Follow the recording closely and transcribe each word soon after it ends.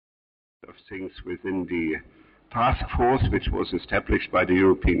of Things within the task force which was established by the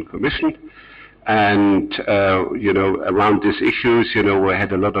European Commission. And, around these issues, we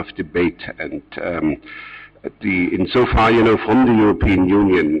had a lot of debate. And insofar, from the European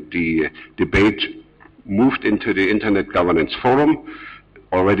Union, the debate moved into the Internet Governance Forum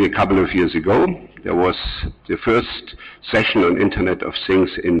already a couple of years ago. There was the first session on Internet of Things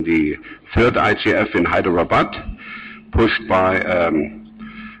in the third IGF in Hyderabad, pushed by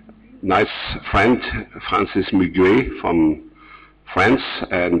nice friend, Francis Muguet from France,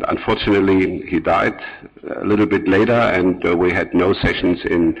 and unfortunately he died a little bit later, and we had no sessions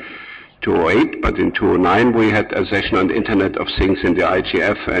in 2008, but in 2009 we had a session on the Internet of Things in the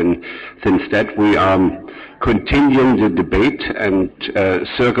IGF, and since that we are continuing the debate and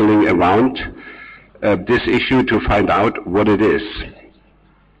circling around this issue to find out what it is.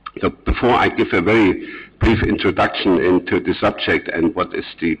 So before I give a very brief introduction into the subject and what is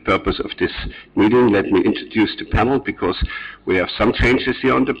the purpose of this meeting, let me introduce the panel, because we have some changes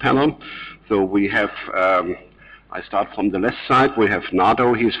here on the panel. So we have, I start from the left side, we have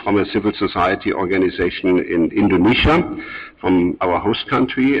Nardo. He's from a civil society organization in Indonesia, from our host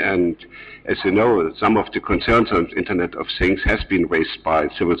country, and as you know, some of the concerns on Internet of Things has been raised by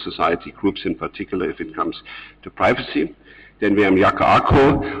civil society groups, in particular if it comes to privacy. Then we have Jaakko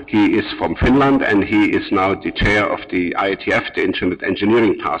Akko. He is from Finland, and he is now the chair of the IETF, the Internet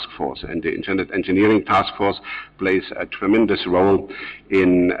Engineering Task Force. And the Internet Engineering Task Force plays a tremendous role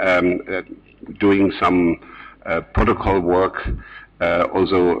in doing some protocol work,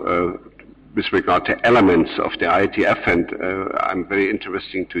 also with regard to elements of the IETF. And I'm very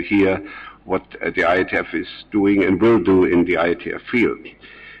interested to hear what the IETF is doing and will do in the IETF field.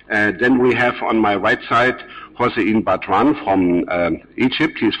 Then we have on my right side Hossein Badran from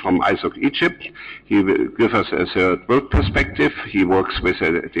Egypt. He's from ISOC Egypt. He will give us a third world perspective. He works with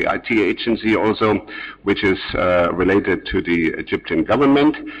the IT agency also, which is related to the Egyptian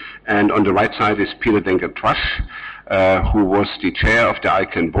government. And on the right side is Peter Denker-Trash, who was the chair of the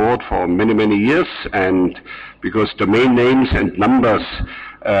ICANN board for many, many years. And because domain names and numbers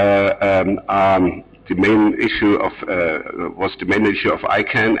are the main issue of was the main issue of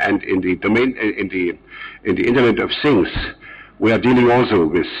ICANN, and in the domain in the Internet of Things, we are dealing also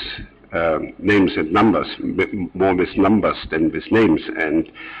with names and numbers, more with numbers than with names, and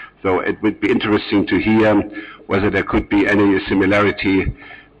so it would be interesting to hear whether there could be any similarity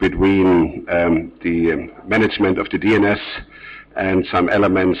between the management of the DNS and some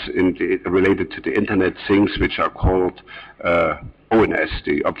elements related to the Internet Things, which are called ONS,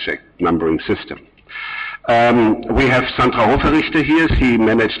 the Object Numbering System. We have Sandra Hoferichter here. He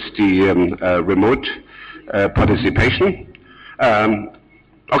managed the remote participation.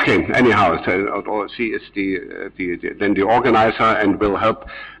 Okay, anyhow, so she is then the organizer and will help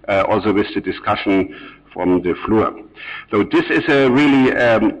also with the discussion from the floor. So this is really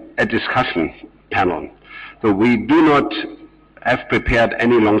a discussion panel. So we do not have prepared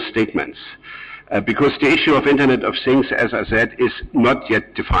any long statements. Because the issue of Internet of Things, as I said, is not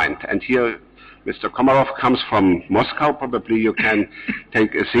yet defined. And here Mr. Komarov comes from Moscow. Probably you can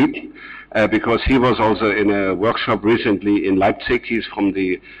take a seat, because he was also in a workshop recently in Leipzig. He's from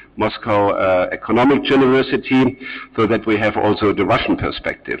the Moscow Economic University, so that we have also the Russian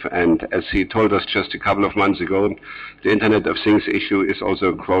perspective. And as he told us just a couple of months ago, the Internet of Things issue is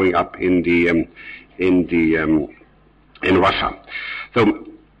also growing up in Russia. So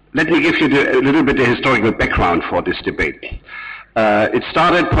let me give you a little bit of historical background for this debate. It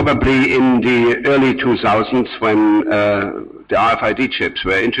started probably in the early 2000s when the RFID chips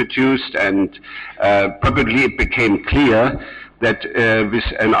were introduced, and probably it became clear that with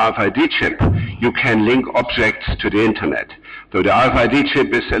an RFID chip you can link objects to the Internet. So the RFID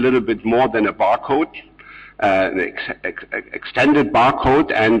chip is a little bit more than a barcode, an extended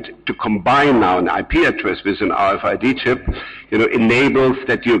barcode, and to combine now an IP address with an RFID chip, enables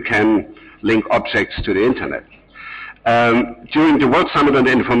that you can link objects to the Internet. During the World Summit on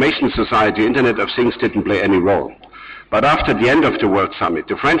the Information Society, Internet of Things didn't play any role. But after the end of the World Summit,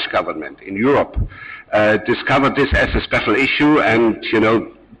 the French government in Europe discovered this as a special issue and,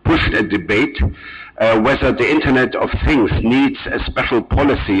 pushed a debate whether the Internet of Things needs a special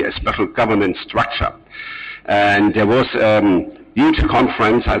policy, a special governance structure. And there was a huge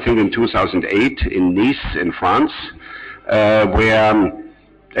conference, I think in 2008, in Nice, in France, where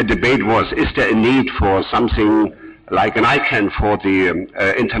a debate was, is there a need for something like an ICANN for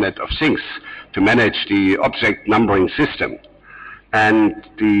the Internet of Things to manage the object numbering system? And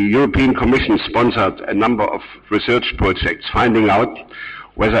the European Commission sponsored a number of research projects finding out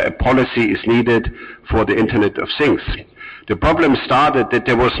whether a policy is needed for the Internet of Things. The problem started that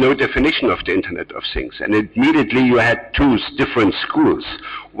there was no definition of the Internet of Things, and immediately you had two different schools.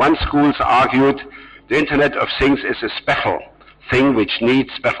 One school argued the Internet of Things is a special thing which needs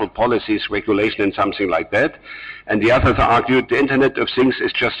special policies, regulation, and something like that. And the others argued the Internet of Things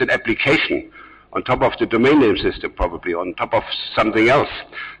is just an application on top of the domain name system, probably, on top of something else.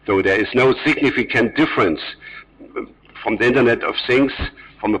 So there is no significant difference from the Internet of Things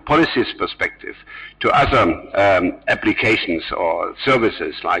from a policies perspective to other applications or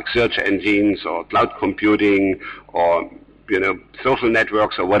services like search engines or cloud computing or social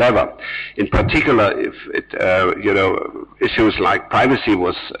networks or whatever. In particular, if it, issues like privacy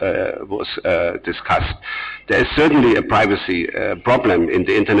was discussed, there is certainly a privacy problem in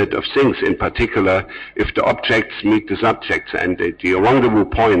the Internet of Things. In particular, if the objects meet the subjects, and the rendezvous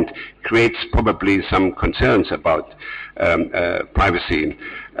point creates probably some concerns about privacy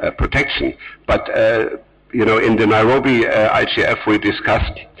protection. But in the Nairobi IGF, we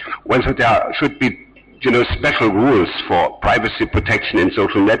discussed whether there should be special rules for privacy protection in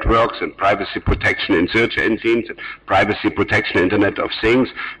social networks and privacy protection in search engines, and privacy protection in Internet of Things,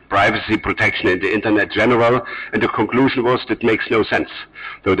 privacy protection in the Internet general, and the conclusion was that makes no sense.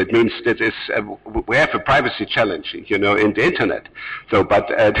 So that means that we have a privacy challenge, in the Internet. So, but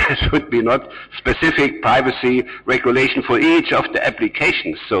there should be not specific privacy regulation for each of the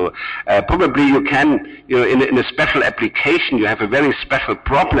applications. So probably you can, in a special application, you have a very special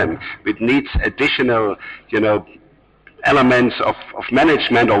problem which needs additional elements of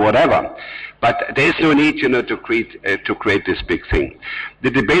management or whatever. But there is no need, to create this big thing. The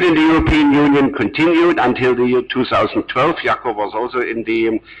debate in the European Union continued until the year 2012. Jakob was also in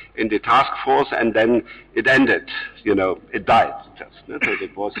the task force, and then it ended. It died. So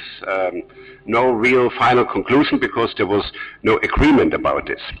it was no real final conclusion because there was no agreement about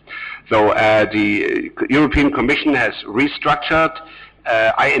this. So the European Commission has restructured.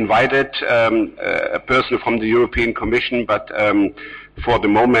 I invited a person from the European Commission, but for the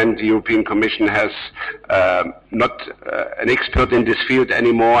moment the European Commission has not an expert in this field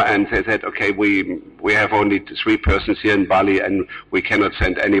anymore, and they said, okay, we have only 3 persons here in Bali and we cannot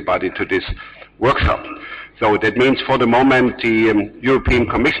send anybody to this workshop. So that means for the moment the European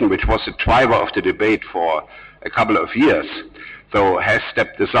Commission, which was the driver of the debate for a couple of years, so has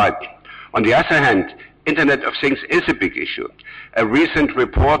stepped aside. On the other hand, Internet of Things is a big issue. A recent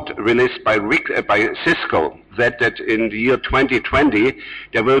report released by Cisco said that in the year 2020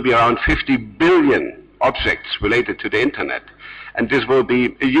 there will be around 50 billion objects related to the Internet. And this will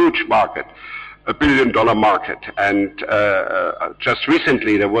be a huge market, a $1 billion market. And just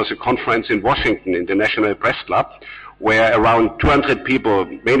recently there was a conference in Washington in the National Press Club where around 200 people,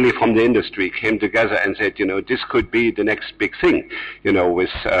 mainly from the industry, came together and said, this could be the next big thing,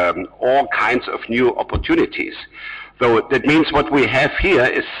 with all kinds of new opportunities. So that means what we have here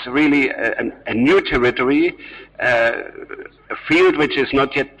is really a new territory, a field which is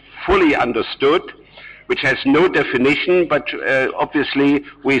not yet fully understood, which has no definition, but obviously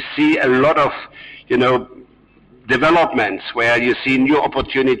we see a lot of, developments where you see new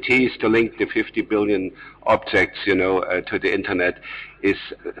opportunities to link the 50 billion objects, to the Internet is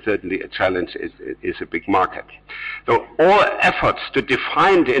certainly a challenge, is a big market. So all efforts to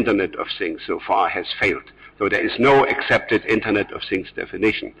define the Internet of Things so far has failed. So there is no accepted Internet of Things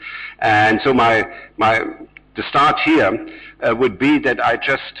definition. And so the start here would be that I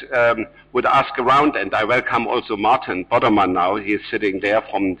just would ask around, and I welcome also Martin Bodderman now. He is sitting there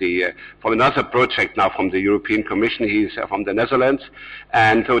from another project now from the European Commission. He is from the Netherlands,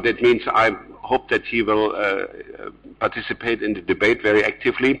 and so that means I hope that he will participate in the debate very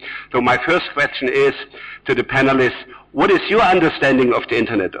actively. So my first question is to the panelists: what is your understanding of the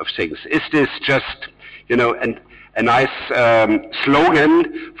Internet of Things? Is this just a nice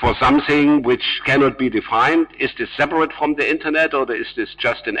slogan for something which cannot be defined? Is this separate from the Internet, or is this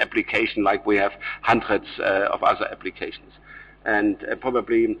just an application like we have hundreds of other applications? And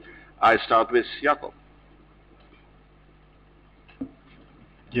probably I start with Jakob.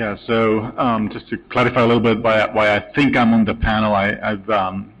 Yeah, so just to clarify a little bit why I think I'm on the panel, I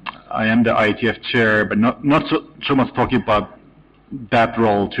am the IETF chair, but not so much talking about that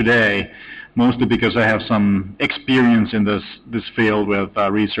role today, mostly because I have some experience in this field with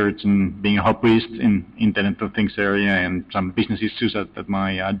research and being a hobbyist in Internet of Things area and some business issues at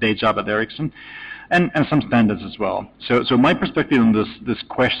my day job at Ericsson, and some standards as well. So my perspective on this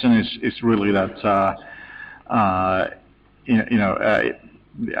question is really that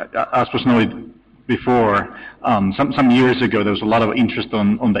as was noted before, some years ago, there was a lot of interest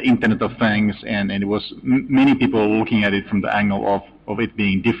on the Internet of Things, and it was many people looking at it from the angle of it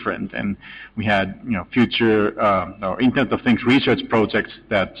being different. And we had, future or Internet of Things research projects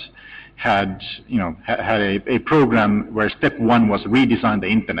that had a program where step one was redesign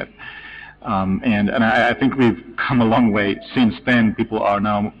the Internet. And I think we've come a long way since then. People are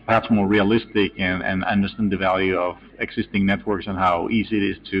now perhaps more realistic and understand the value of existing networks and how easy it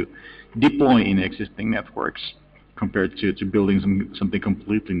is to deploy in existing networks compared to building something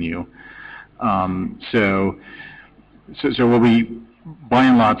completely new. So what we by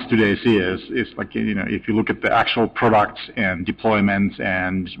and large today see is like, if you look at the actual products and deployments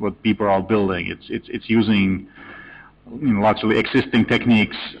and what people are building, it's using largely existing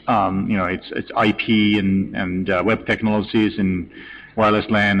techniques. It's IP and web technologies and wireless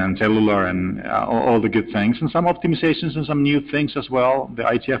LAN and cellular and all the good things, and some optimizations and some new things as well. The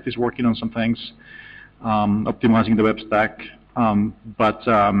IGF is working on some things, optimizing the web stack.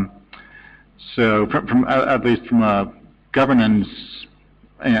 So at least from a governance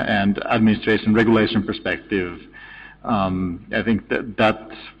and administration regulation perspective, I think that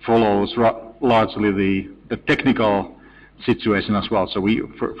follows largely the technical situation as well. So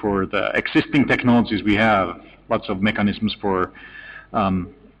for the existing technologies, we have lots of mechanisms for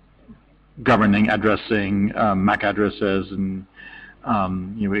governing addressing MAC addresses and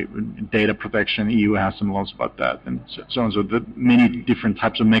data protection. EU has some laws about that, and so on. So the many different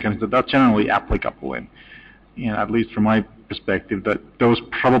types of mechanisms that are generally applicable, and at least from my perspective, that those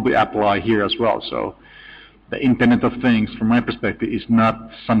probably apply here as well. So the Internet of Things, from my perspective, is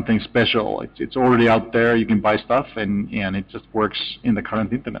not something special. It's already out there. You can buy stuff, and it just works in the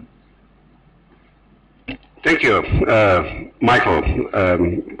current Internet. Thank you. Michael,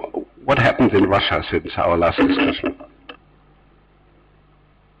 what happened in Russia since our last discussion?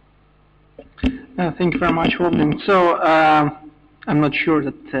 Thank you very much, Robin. So I'm not sure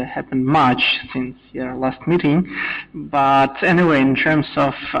that happened much since your last meeting, but anyway, in terms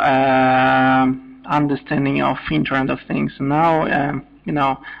of understanding of Internet of Things now,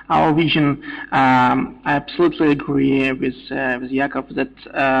 our vision, I absolutely agree with Jakob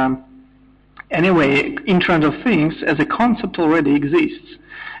that anyway, Internet of Things as a concept already exists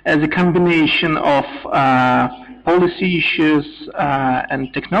as a combination of policy issues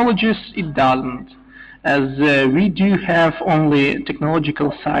and technologies. It doesn't, as we do have only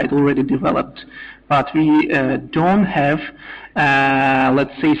technological side already developed, but we don't have,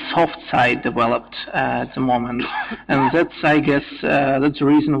 let's say, soft side developed at the moment. And that's, I guess, that's the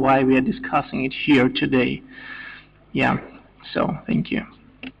reason why we are discussing it here today. Yeah, so thank you.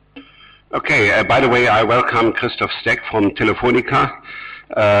 Okay, by the way, I welcome Christoph Steck from Telefonica,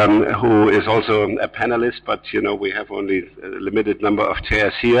 who is also a panelist, but we have only a limited number of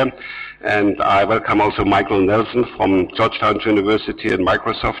chairs here. And I welcome also Michael Nelson from Georgetown University and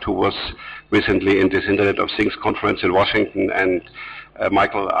Microsoft, who was recently in this Internet of Things conference in Washington. And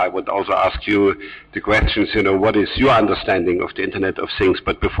Michael, I would also ask you the questions, what is your understanding of the Internet of Things?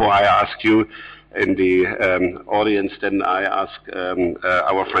 But before I ask you in the audience, then I ask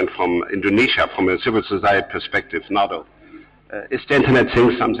our friend from Indonesia, from a civil society perspective, Nardo. Is the Internet of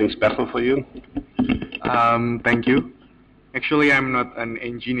Things something special for you? Thank you. Actually, I'm not an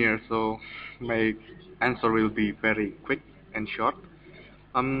engineer, so my answer will be very quick and short.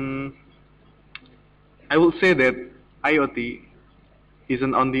 I will say that IoT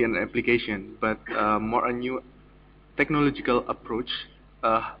isn't only an application, but more a new technological approach.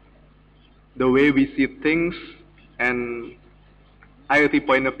 The way we see things, and IoT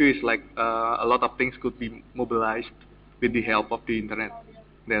point of view is like a lot of things could be mobilized with the help of the Internet.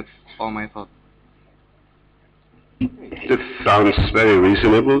 That's all my thought. This sounds very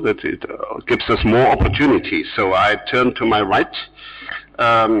reasonable, that it gives us more opportunities. So I turn to my right.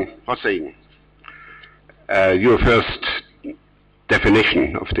 Hossein, your first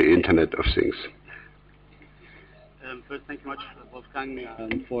definition of the Internet of Things. First, thank you much,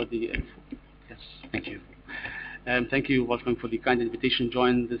 Wolfgang, for the... yes, thank you. Thank you, Wolfgang, for the kind invitation to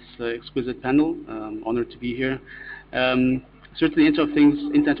join this exquisite panel. Honored to be here. Certainly,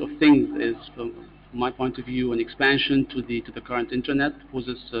 Internet of Things is, from my point of view, an expansion to the current Internet.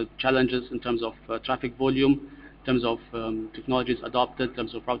 Poses challenges in terms of traffic volume, in terms of technologies adopted, in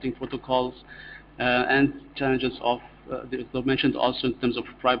terms of routing protocols, and challenges of, they mentioned also in terms of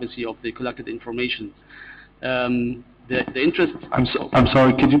privacy of the collected information. The interest... I'm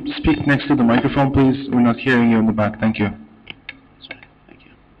sorry, could you speak next to the microphone, please? We're not hearing you in the back. Thank you. Sorry, thank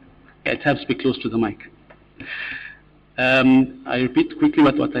you. Yeah, it helps to be close to the mic. I repeat quickly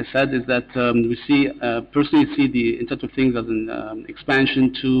what I said is that we personally see the Internet of Things as an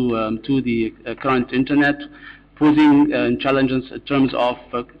expansion to the current Internet, posing challenges in terms of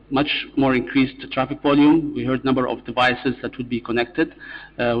much more increased traffic volume. We heard number of devices that would be connected.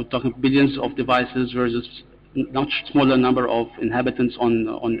 We're talking billions of devices versus much smaller number of inhabitants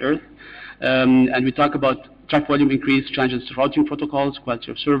on Earth. And we talk about traffic volume increase, challenges to routing protocols,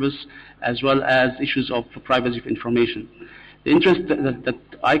 quality of service, as well as issues of privacy of information. The interest that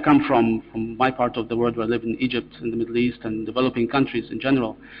I come from my part of the world, where I live in Egypt, in the Middle East, and developing countries in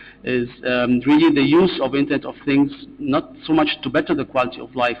general, is really the use of Internet of Things, not so much to better the quality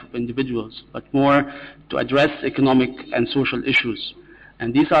of life of individuals, but more to address economic and social issues.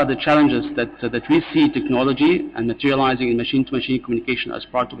 And these are the challenges that we see technology and materializing in machine-to-machine communication as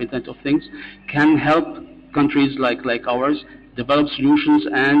part of Internet of Things can help countries like ours develop solutions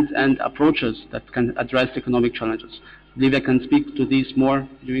and approaches that can address economic challenges. I believe I can speak to these more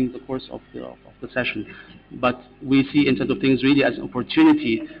during the course of the session. But we see Internet of Things really as an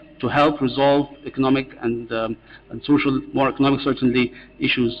opportunity to help resolve economic and social, more economic certainly,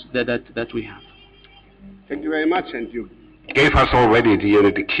 issues that we have. Thank you very much. And you gave us already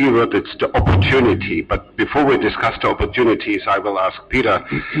the keyword, it's the opportunity. But before we discuss the opportunities, I will ask Peter,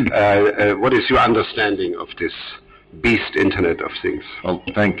 what is your understanding of this beast Internet of Things? Well,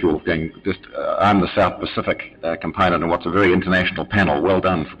 thank you, Wolfgang. I'm the South Pacific component of what's a very international panel. Well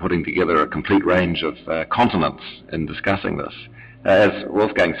done for putting together a complete range of continents in discussing this. As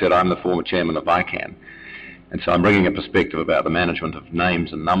Wolfgang said, I'm the former chairman of ICANN, and so I'm bringing a perspective about the management of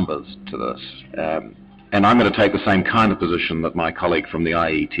names and numbers to this. And I'm going to take the same kind of position that my colleague from the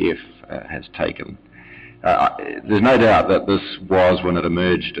IETF has taken. There's no doubt that this was, when it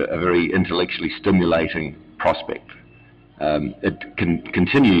emerged, a very intellectually stimulating prospect. It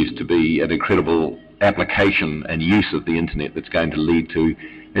continues to be an incredible application and use of the Internet that's going to lead to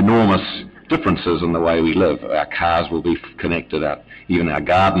enormous differences in the way we live. Our cars will be connected, even our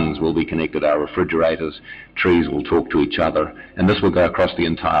gardens will be connected, our refrigerators, trees will talk to each other, and this will go across the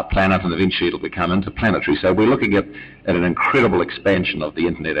entire planet, and eventually it'll become interplanetary. So we're looking at an incredible expansion of the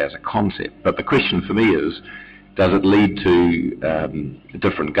Internet as a concept. But the question for me is, does it lead to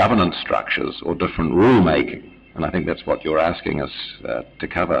different governance structures or different rule making? And I think that's what you're asking us to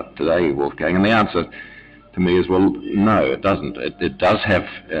cover today, Wolfgang. And the answer to me is, well, no, it doesn't. It does have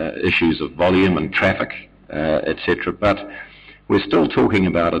issues of volume and traffic, etc. But we're still talking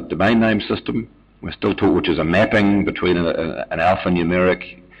about a domain name system. We're still talking, which is a mapping between an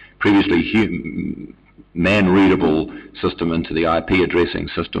alphanumeric, previously man-readable system into the IP addressing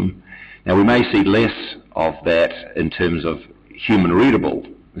system. Now, we may see less of that in terms of human readable.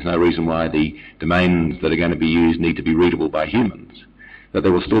 There's no reason why the domains that are going to be used need to be readable by humans. But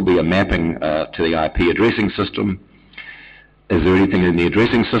there will still be a mapping to the IP addressing system. Is there anything in the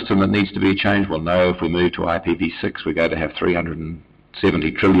addressing system that needs to be changed? Well, no. If we move to IPv6, we're going to have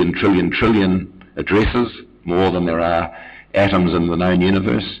 370 trillion addresses, more than there are atoms in the known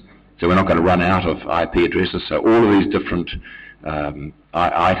universe. So we're not going to run out of IP addresses. So all of these different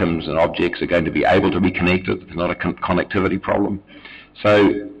items and objects are going to be able to be connected. It's not a connectivity problem.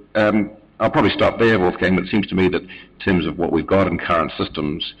 So I'll probably stop there, Wolfgang, but it seems to me that in terms of what we've got in current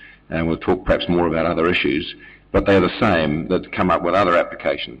systems, and we'll talk perhaps more about other issues, but they're the same, that come up with other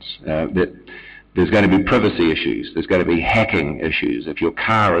applications. That there's going to be privacy issues. There's going to be hacking issues. If your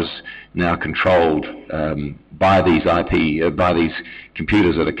car is now controlled by these by these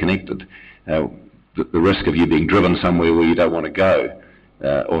computers that are connected, the risk of you being driven somewhere where you don't want to go,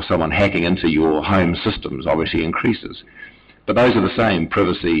 or someone hacking into your home systems obviously increases. But those are the same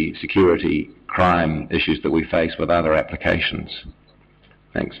privacy, security, crime issues that we face with other applications.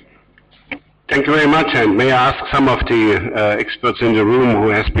 Thanks. Thank you very much, and may I ask some of the experts in the room who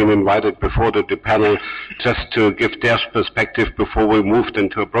has been invited before the panel just to give their perspective before we moved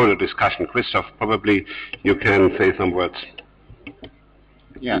into a broader discussion. Christoph, probably you can say some words.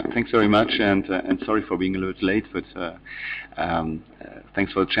 Yeah, thanks very much, and sorry for being a little bit late, but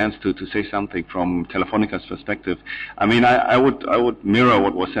thanks for the chance to say something from Telefonica's perspective. I mean, I would mirror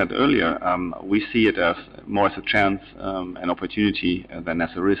what was said earlier. We see it as more as a chance, an opportunity, than as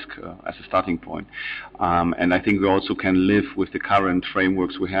a risk, as a starting point. And I think we also can live with the current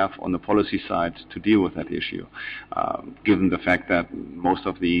frameworks we have on the policy side to deal with that issue, given the fact that most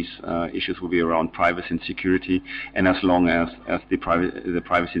of these issues will be around privacy and security, and as long as the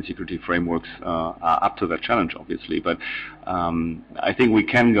privacy and security frameworks are up to that challenge, obviously. But I think we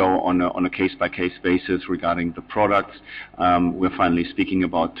can go on a case-by-case basis regarding the products. We're finally speaking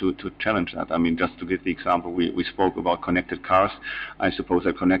about to challenge that. I mean, just to give the example, we spoke about connected cars. I suppose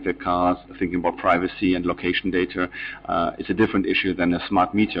that connected cars, thinking about privacy and location data, is a different issue than a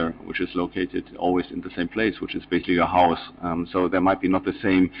smart meter, which is located always in the same place, which is basically a house. So there might be not the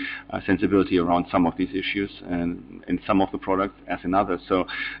same sensibility around some of these issues and in some of the products as in others. So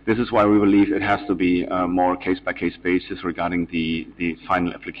this is why we believe it has to be more case-by-case basis regarding the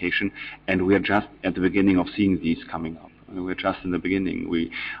final application, and we are just at the beginning of seeing these coming up. We're just in the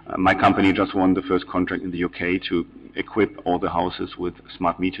beginning. My company just won the first contract in the UK to equip all the houses with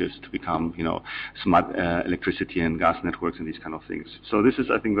smart meters to become, smart electricity and gas networks and these kind of things. So this is,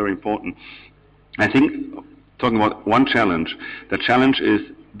 I think, very important. I think, talking about one challenge, the challenge is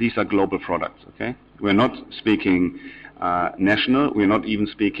these are global products, okay? We're not speaking national, we're not even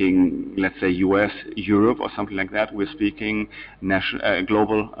speaking, let's say, US, Europe or something like that. We're speaking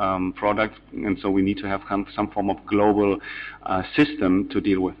global products, and so we need to have some form of global system to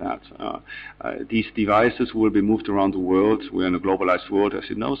deal with that. These devices will be moved around the world. We're in a globalized world, as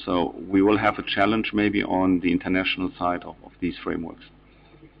you know, so we will have a challenge maybe on the international side of these frameworks.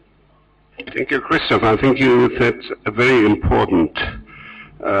 Thank you, Christoph. I think you said a very important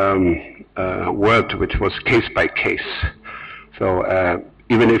word, which was case by case. So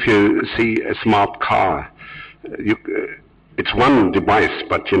even if you see a smart car, it's one device,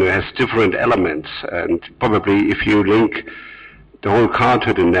 but it has different elements, and probably if you link the whole car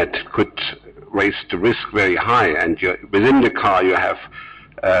to the net, could raise the risk very high. And within the car, you have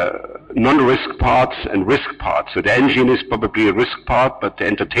non-risk parts and risk parts. So the engine is probably a risk part, but the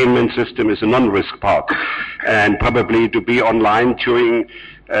entertainment system is a non-risk part. And probably to be online during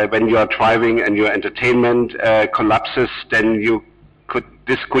when you are driving and your entertainment collapses, then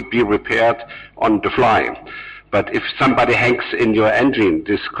this could be repaired on the fly. But if somebody hangs in your engine,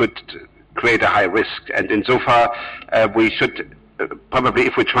 this could create a high risk. And insofar, we should probably,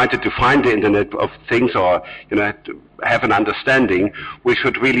 if we try to define the Internet of Things or have an understanding, we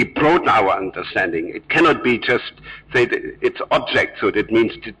should really broaden our understanding. It cannot be just say that it's objects, so that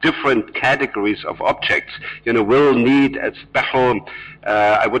means the different categories of objects will need a special,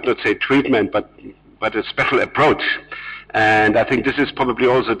 I would not say treatment, but a special approach. And I think this is probably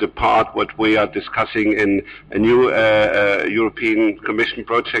also the part what we are discussing in a new European Commission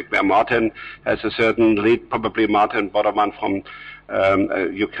project where Martin has a certain lead, probably Martin Boderman from,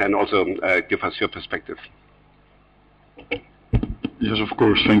 you can also give us your perspective. Yes, of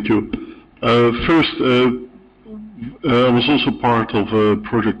course, thank you. First, I was also part of a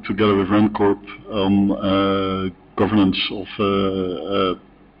project together with Rencorp on governance of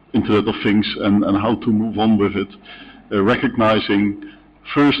Internet of Things and how to move on with it. Recognizing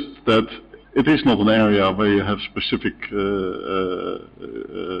first that it is not an area where you have specific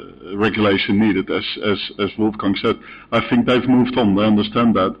regulation needed, as Wolfgang said. I think they've moved on, they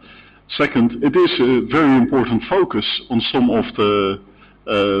understand that. Second, it is a very important focus on some of the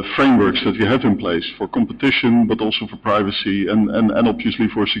frameworks that we have in place for competition, but also for privacy and obviously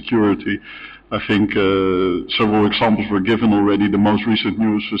for security. I think several examples were given already. The most recent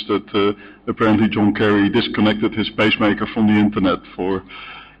news was that apparently John Kerry disconnected his pacemaker from the internet for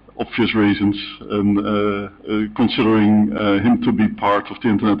obvious reasons, and considering him to be part of the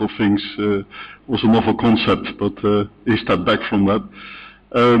Internet of Things was a novel concept, but he stepped back from that.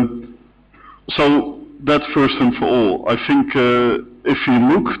 So that first and for all. I think if you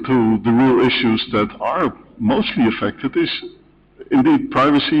look to the real issues that are mostly affected is indeed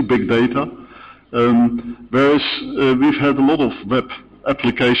privacy, big data. Whereas we've had a lot of web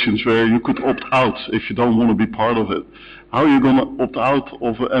applications where you could opt out if you don't want to be part of it. How are you going to opt out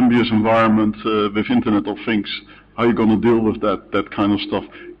of an ambiguous environment with Internet of Things? How are you going to deal with that kind of stuff?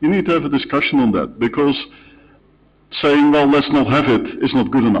 You need to have a discussion on that, because saying, well, let's not have it is not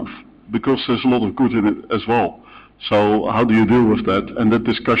good enough, because there's a lot of good in it as well. So how do you deal with that? And that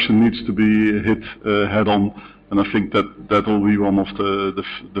discussion needs to be hit head on. And I think that will be one of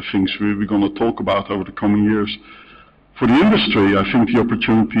the things we're going to talk about over the coming years. For the industry, I think the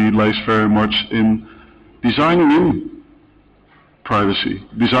opportunity lays very much in designing in privacy,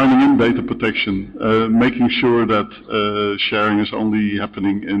 designing in data protection, making sure that sharing is only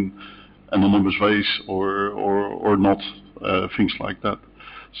happening in anonymous ways or not, things like that.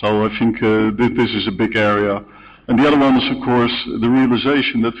 So I think this is a big area. And the other one is, of course, the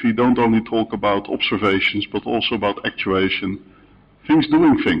realization that we don't only talk about observations, but also about actuation. Things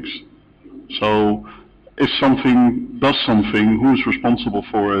doing things. So if something does something, who's responsible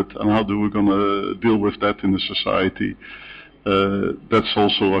for it, and how do we going to deal with that in the society? That's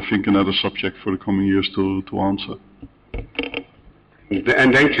also, I think, another subject for the coming years to answer.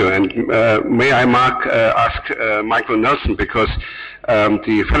 And thank you. And may I ask Michael Nelson, because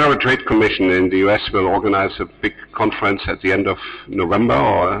the Federal Trade Commission in the U.S. will organize a big conference at the end of November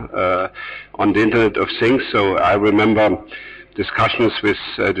or on the Internet of Things. So I remember discussions with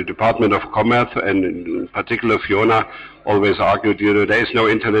the Department of Commerce, and in particular Fiona always argued, there is no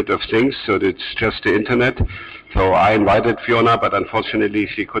Internet of Things, so it's just the Internet. So I invited Fiona, but unfortunately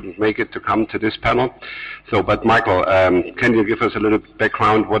she couldn't make it to come to this panel. So, but Michael, can you give us a little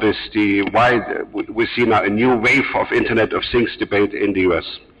background? Why we see now a new wave of Internet of Things debate in the U.S.?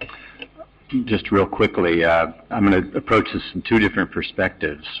 Just real quickly, I'm going to approach this from two different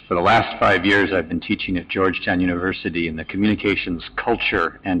perspectives. For the last 5 years, I've been teaching at Georgetown University in the Communications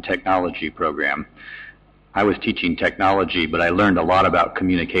Culture and Technology program. I was teaching technology, but I learned a lot about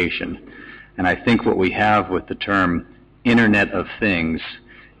communication. And I think what we have with the term Internet of Things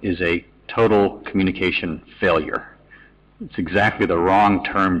is a total communication failure. It's exactly the wrong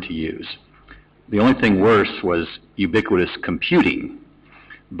term to use. The only thing worse was ubiquitous computing.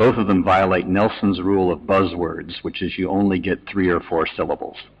 Both of them violate Nelson's rule of buzzwords, which is you only get 3 or 4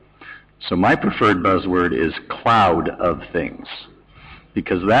 syllables. So my preferred buzzword is cloud of things,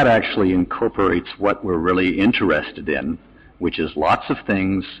 because that actually incorporates what we're really interested in, which is lots of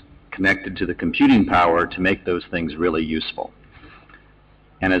things connected to the computing power to make those things really useful.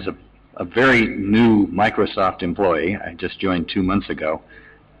 And as a very new Microsoft employee, I just joined 2 months ago,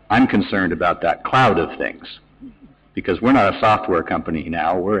 I'm concerned about that cloud of things, because we're not a software company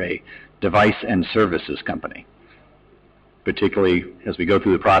now, we're a device and services company. Particularly as we go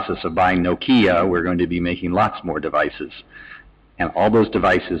through the process of buying Nokia, we're going to be making lots more devices. And all those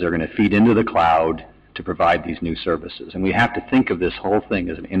devices are going to feed into the cloud to provide these new services. And we have to think of this whole thing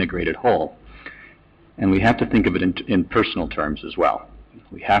as an integrated whole. And we have to think of it in personal terms as well.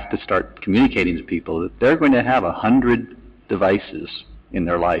 We have to start communicating to people that they're going to have 100 devices in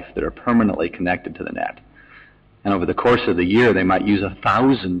their life that are permanently connected to the net. And over the course of the year, they might use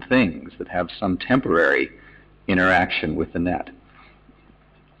 1,000 things that have some temporary interaction with the net.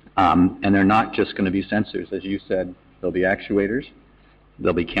 And they're not just going to be sensors. As you said, there'll be actuators,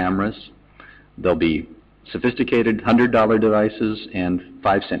 there'll be cameras, there'll be sophisticated $100 devices and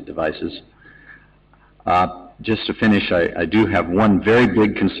 5-cent devices. Just to finish, I do have one very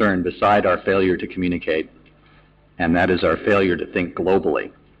big concern beside our failure to communicate, and that is our failure to think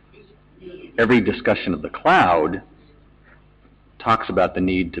globally. Every discussion of the cloud talks about the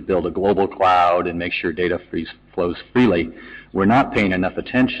need to build a global cloud and make sure data flows freely. We're not paying enough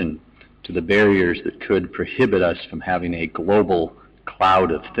attention to the barriers that could prohibit us from having a global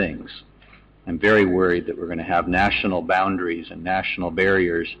cloud of things. I'm very worried that we're going to have national boundaries and national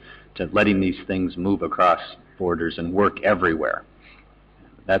barriers to letting these things move across borders and work everywhere.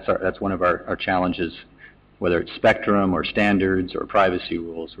 That's one of our challenges, whether it's spectrum or standards or privacy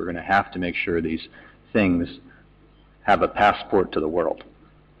rules. We're going to have to make sure these things have a passport to the world.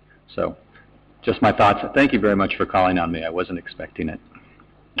 So, just my thoughts. Thank you very much for calling on me. I wasn't expecting it.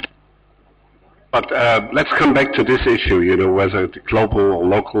 But let's come back to this issue, whether the global or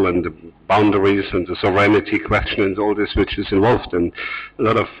local and the boundaries and the sovereignty question and all this which is involved in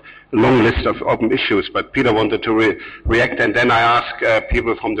a long list of open issues. But Peter wanted to react, and then I ask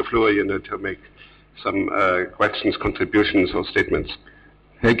people from the floor, to make some questions, contributions, or statements.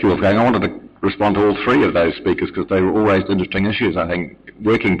 Thank you, Wolfgang. I wanted to respond to all 3 of those speakers because they were all raised interesting issues, I think,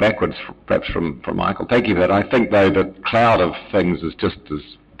 working backwards perhaps from Michael. Thank you for that. I think, though, that cloud of things is just as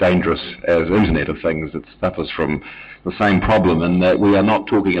dangerous as Internet of Things. It suffers from the same problem in that we are not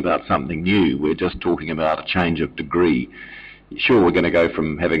talking about something new. We're just talking about a change of degree. Sure, we're going to go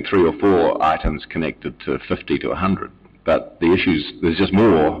from having 3 or 4 items connected to 50 to 100, but the issues, there's just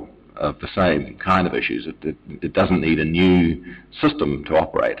more of the same kind of issues. It doesn't need a new system to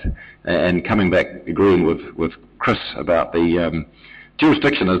operate. And coming back, agreeing with Chris about the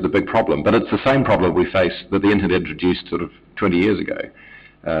jurisdiction is the big problem, but it's the same problem we face that the Internet introduced sort of 20 years ago.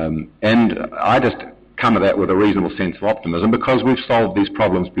 And I just come at that with a reasonable sense of optimism because we've solved these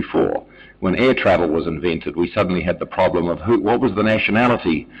problems before. When air travel was invented, we suddenly had the problem of what was the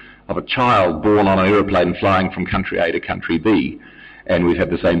nationality of a child born on an aeroplane flying from country A to country B. And we've had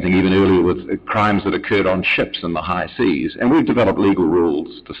the same thing even earlier with crimes that occurred on ships in the high seas. And we've developed legal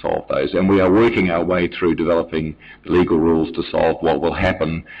rules to solve those. And we are working our way through developing legal rules to solve what will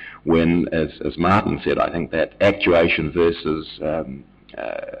happen when, as Martin said, I think that actuation versus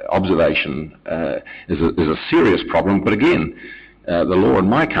observation is a serious problem. But again, the law in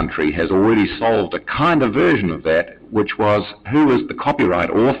my country has already solved a kind of version of that, which was who is the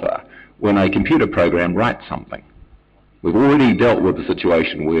copyright author when a computer program writes something. We've already dealt with the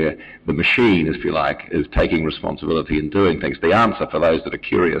situation where the machine, if you like, is taking responsibility and doing things. The answer, for those that are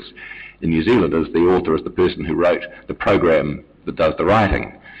curious, in New Zealand is the author is the person who wrote the program that does the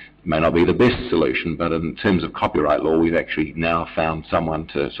writing. It may not be the best solution, but in terms of copyright law, we've actually now found someone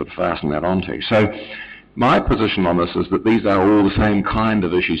to sort of fasten that onto. So my position on this is that these are all the same kind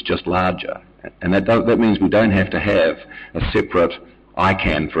of issues, just larger. And that means we don't have to have a separate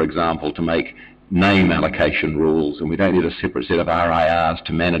ICANN, for example, to make name allocation rules, and we don't need a separate set of RIRs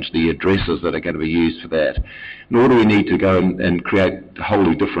to manage the addresses that are going to be used for that. Nor do we need to go and create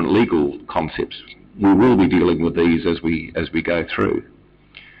wholly different legal concepts. We will be dealing with these as we go through.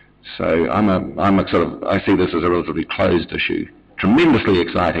 So I see this as a relatively closed issue. Tremendously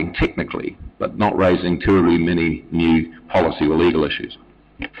exciting technically, but not raising terribly many new policy or legal issues.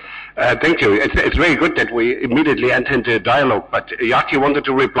 Thank you. It's very good that we immediately enter into a dialogue, but Yaki wanted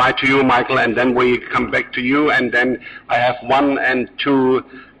to reply to you, Michael, and then we come back to you, and then I have 1 and 2,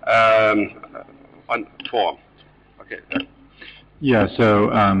 4. Okay. Yeah, so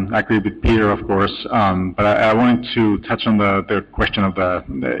I agree with Peter, of course, but I wanted to touch on the question of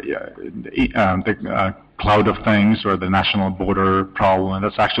the cloud of things or the national border problem, and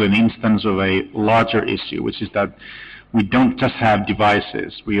that's actually an instance of a larger issue, which is that we don't just have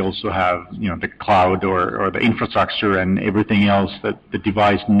devices. We also have, the cloud or the infrastructure and everything else that the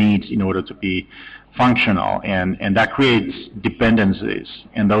device needs in order to be functional, and that creates dependencies.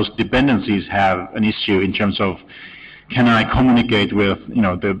 And those dependencies have an issue in terms of, can I communicate with,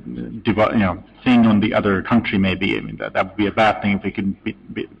 the thing on the other country? Maybe. I mean, that would be a bad thing if we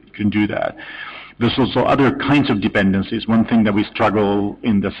can do that. There's also other kinds of dependencies. One thing that we struggle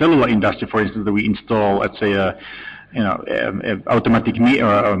in the cellular industry, for instance, that we install, let's say, automated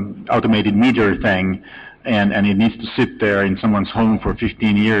meter thing, and it needs to sit there in someone's home for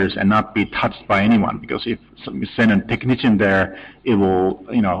 15 years and not be touched by anyone, because if we send a technician there, it will,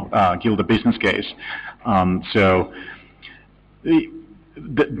 kill the business case. So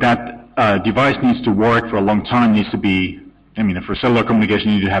that device needs to work for a long time. Needs to be, for cellular communication,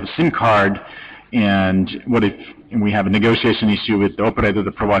 you need to have a SIM card. And what if we have a negotiation issue with the operator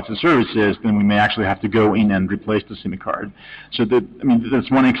that provides the services? Then we may actually have to go in and replace the SIM card. So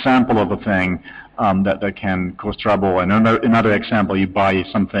that's one example of a thing that can cause trouble. And another example, you buy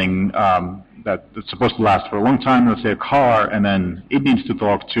something that's supposed to last for a long time, let's say a car, and then it needs to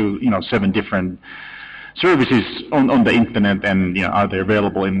talk to 7 different services on the internet, and are they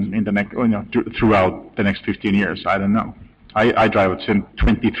available in the next throughout the next 15 years? I don't know. I drive a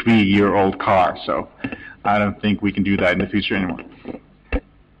 23-year-old car, so I don't think we can do that in the future anymore.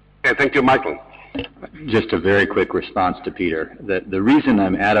 Okay, thank you, Michael. Just a very quick response to Peter. The reason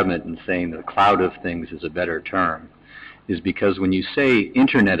I'm adamant in saying the cloud of things is a better term is because when you say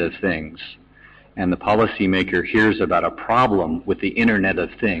Internet of Things and the policymaker hears about a problem with the Internet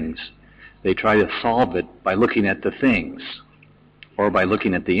of Things, they try to solve it by looking at the things or by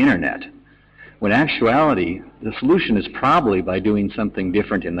looking at the Internet. When in actuality, the solution is probably by doing something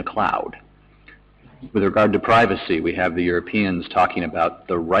different in the cloud. With regard to privacy, we have the Europeans talking about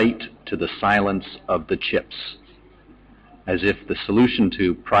the right to the silence of the chips, as if the solution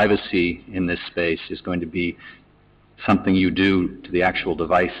to privacy in this space is going to be something you do to the actual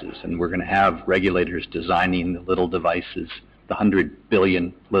devices. And we're going to have regulators designing the little devices, the 100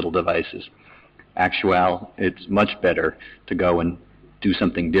 billion little devices. It's much better to go and do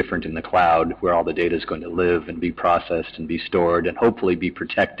something different in the cloud where all the data is going to live and be processed and be stored and hopefully be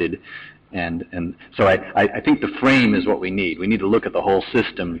protected. And so I think the frame is what we need. We need to look at the whole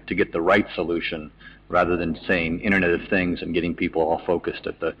system to get the right solution rather than saying Internet of Things and getting people all focused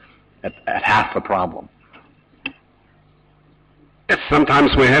at half a problem. Yes,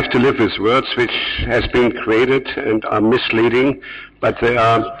 sometimes we have to live with words which has been created and are misleading, but they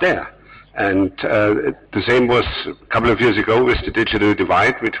are there. And the same was a couple of years ago with the digital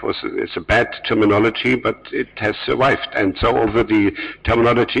divide, which it's a bad terminology, but it has survived. And so over the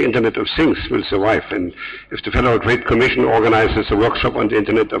terminology Internet of Things will survive. And if the Federal Trade Commission organizes a workshop on the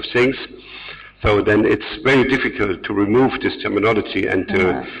Internet of Things, so then it's very difficult to remove this terminology and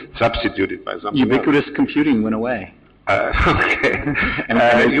to substitute it by something Ubiquitous computing went away. Okay.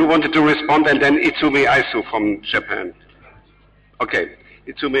 You wanted to respond, and then Itsumi Aisu from Japan. Okay.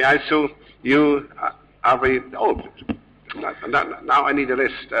 Itsumi Aisu, you are now I need a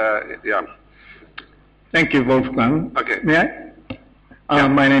list. Yeah. Thank you, Wolfgang. Okay. May I?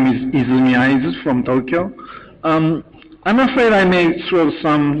 My name is Izumi Aizu from Tokyo. I'm afraid I may throw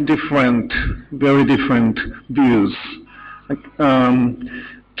some very different views.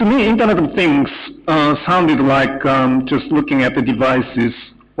 To me, Internet of Things sounded like just looking at the devices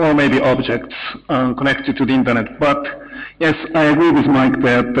or maybe objects connected to the Internet, but Yes, I agree with Mike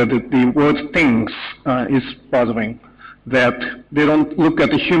that the word things is bothering, that they don't look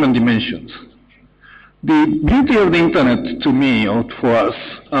at the human dimensions. The beauty of the internet to me, or for us,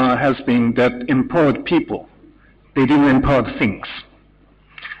 has been that empowered people. They didn't empower things.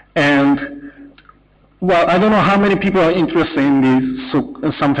 And, well, I don't know how many people are interested in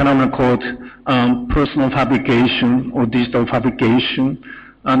some phenomenon called personal fabrication or digital fabrication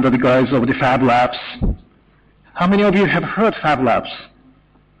under the guise of the Fab Labs. How many of you have heard Fab Labs?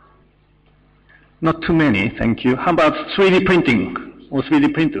 Not too many, thank you. How about 3D printing? Or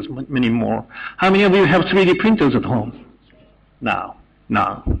 3D printers, many more. How many of you have 3D printers at home? No.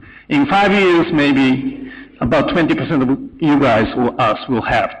 In 5 years, maybe about 20% of you guys or us will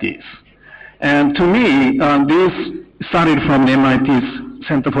have these. And to me, this started from the MIT's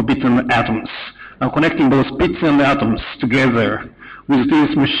Center for Bits and Atoms, connecting those bits and atoms together with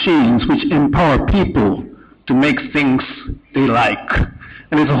these machines which empower people to make things they like.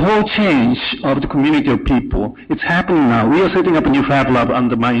 And it's a whole change of the community of people. It's happening now. We are setting up a new Fab Lab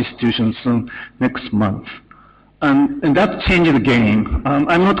under my institution soon, next month. And that changed the game.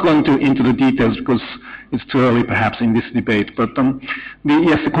 I'm not going into the details because it's too early perhaps in this debate, but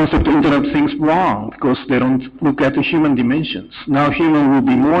the concept of Internet of Things is wrong because they don't look at the human dimensions. Now human will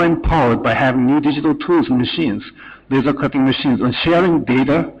be more empowered by having new digital tools and machines, laser cutting machines, and sharing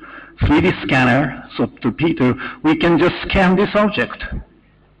data, 3D scanner. So to Peter, we can just scan this object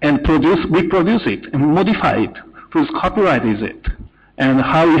and reproduce it and modify it. Whose copyright is it? And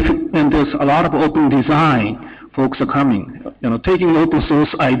and there's a lot of open design folks are coming, taking open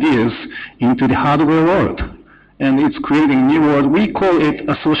source ideas into the hardware world. And it's creating a new world. We call it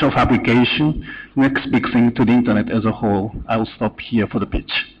a social fabrication, next big thing to the internet as a whole. I will stop here for the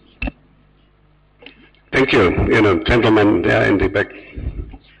pitch. Thank you. Gentleman there in the back.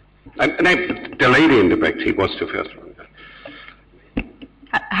 And the lady in the back, she was the first one.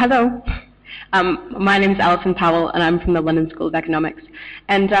 Hello. My name is Alison Powell, and I'm from the London School of Economics.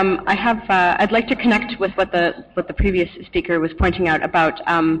 And I'd like to connect with what the previous speaker was pointing out about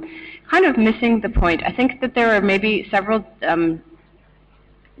kind of missing the point. I think that there are maybe several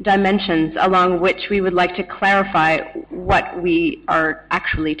dimensions along which we would like to clarify what we are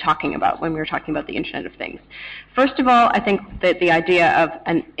actually talking about when we're talking about the Internet of Things. First of all, I think that the idea of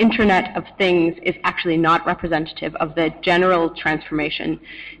an Internet of Things is actually not representative of the general transformation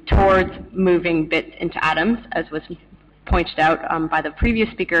towards moving bits into atoms, as was pointed out by the previous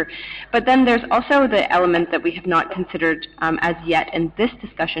speaker. But then there's also the element that we have not considered as yet in this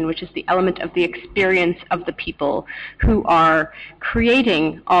discussion, which is the element of the experience of the people who are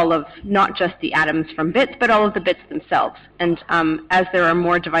creating all of, not just the atoms from bits, but all of the bits themselves. And as there are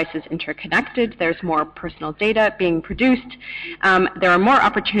more devices interconnected, there's more personal data being produced, there are more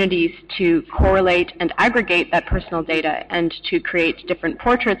opportunities to correlate and aggregate that personal data and to create different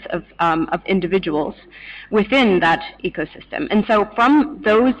portraits of individuals within that ecosystem. And so from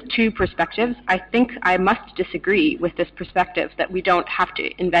those two perspectives, I think I must disagree with this perspective that we don't have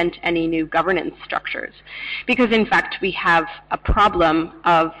to invent any new governance structures. Because in fact, we have a problem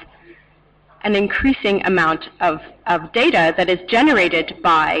of an increasing amount of data that is generated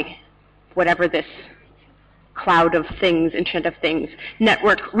by whatever this cloud of things, Internet of Things,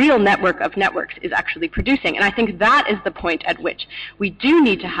 real network of networks is actually producing. And I think that is the point at which we do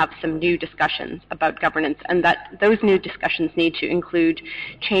need to have some new discussions about governance, and that those new discussions need to include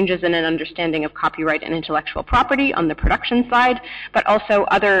changes in an understanding of copyright and intellectual property on the production side, but also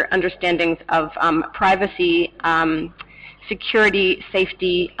other understandings of privacy, security,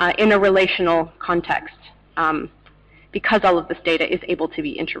 safety in a relational context, because all of this data is able to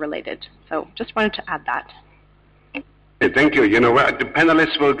be interrelated. So just wanted to add that. Thank you. The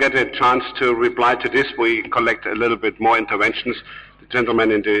panelists will get a chance to reply to this. We collect a little bit more interventions. The gentleman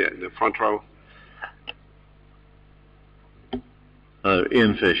in the front row.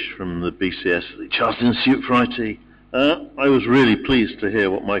 Ian Fish from the BCS, the Chartered Institute for IT. I was really pleased to hear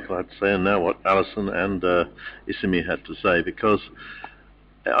what Michael had to say and now what Alison and Isimi had to say, because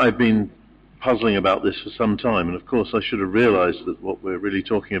I've been puzzling about this for some time, and of course I should have realized that what we're really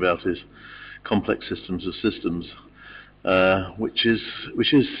talking about is complex systems of systems, which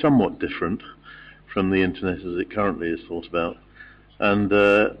is somewhat different from the internet as it currently is thought about, and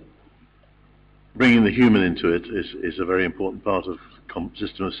bringing the human into it is a very important part of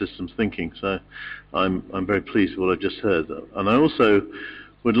system of systems thinking. So I'm very pleased with what I've just heard, and I also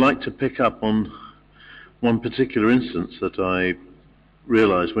would like to pick up on one particular instance that I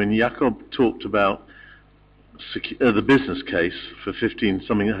realized when Jakob talked about the business case for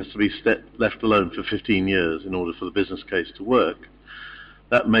something that has to be left alone for 15 years in order for the business case to work.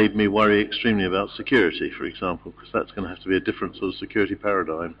 that made me worry extremely about security, for example, because that's going to have to be a different sort of security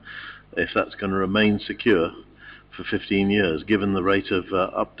paradigm if that's going to remain secure for 15 years, given the rate of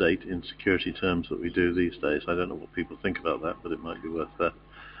update in security terms that we do these days. I don't know what people think about that, but it might be worth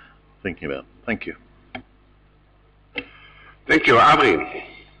thinking about. Thank you. Thank you. Avri.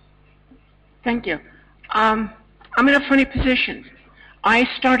 Thank you. I'm in a funny position. I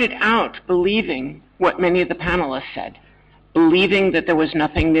started out believing what many of the panelists said, believing that there was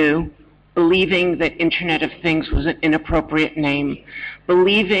nothing new, believing that Internet of Things was an inappropriate name,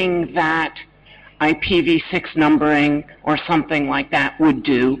 believing that IPv6 numbering or something like that would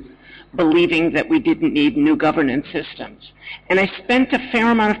do, believing that we didn't need new governance systems. And I spent a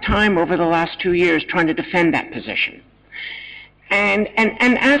fair amount of time over the last 2 years trying to defend that position. And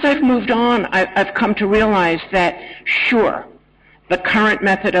as I've moved on, I've come to realize that, sure, the current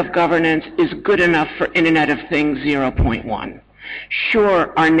method of governance is good enough for Internet of Things 0.1.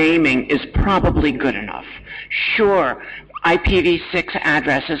 Sure, our naming is probably good enough. Sure, IPv6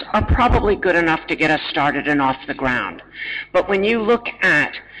 addresses are probably good enough to get us started and off the ground. But when you look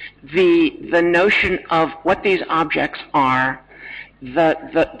at the notion of what these objects are,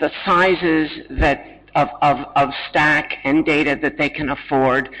 the sizes that of stack and data that they can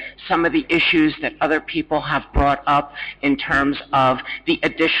afford, some of the issues that other people have brought up in terms of the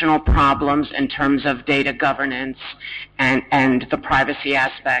additional problems in terms of data governance and the privacy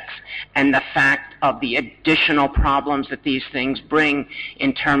aspects, and the fact of the additional problems that these things bring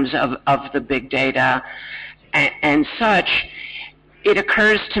in terms of the big data and such, it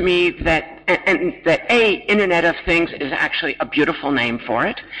occurs to me that Internet of Things is actually a beautiful name for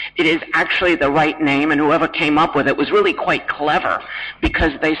it. It is actually the right name, and whoever came up with it was really quite clever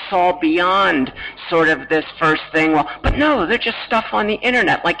because they saw beyond sort of this first thing, well, but no, they're just stuff on the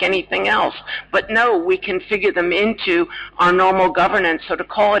Internet like anything else. But no, we can figure them into our normal governance, so to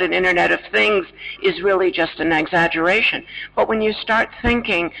call it an Internet of Things is really just an exaggeration. But when you start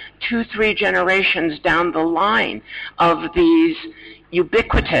thinking 2-3 generations down the line of these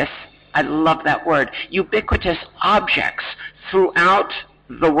ubiquitous, I love that word, ubiquitous objects throughout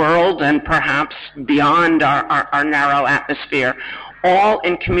the world and perhaps beyond our narrow atmosphere, all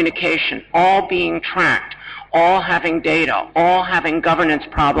in communication, all being tracked, all having data, all having governance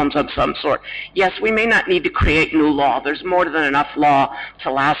problems of some sort. Yes, we may not need to create new law. There's more than enough law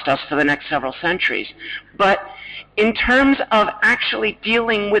to last us for the next several centuries. But in terms of actually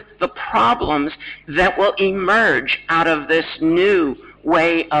dealing with the problems that will emerge out of this new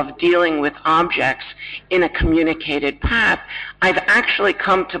way of dealing with objects in a communicated path, I've actually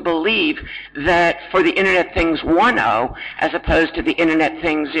come to believe that for the Internet Things 1.0 as opposed to the Internet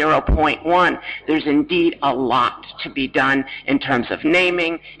Things 0.1, there's indeed a lot to be done in terms of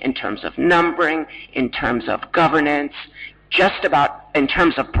naming, in terms of numbering, in terms of governance, just about in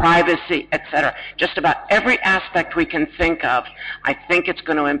terms of privacy, etc. Just about every aspect we can think of, I think it's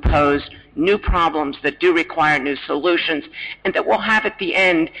going to impose new problems that do require new solutions, and that we'll have at the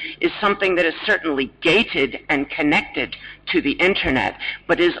end is something that is certainly gated and connected to the Internet,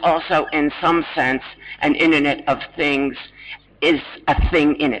 but is also in some sense an Internet of Things, is a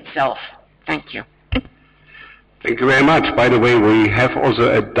thing in itself. Thank you. Thank you very much. By the way, we have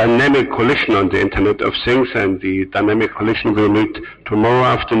also a dynamic coalition on the Internet of Things, and the dynamic coalition will meet tomorrow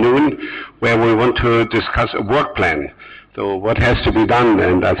afternoon, where we want to discuss a work plan. So what has to be done,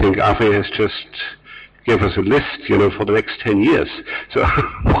 and I think Afi has just gave us a list, for the next 10 years. So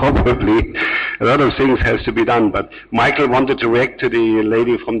probably a lot of things has to be done. But Michael wanted to react to the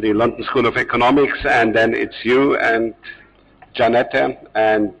lady from the London School of Economics, and then it's you and Janetta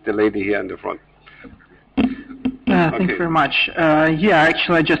and the lady here in the front. Thank you very much.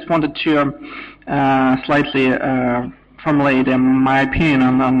 Actually, I just wanted to slightly formulate my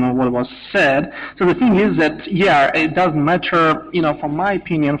opinion on what was said. So the thing is that, it doesn't matter, from my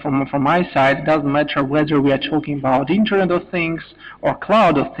opinion, from my side, it doesn't matter whether we are talking about Internet of Things or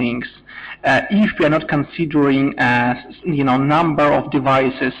Cloud of Things, if we are not considering, number of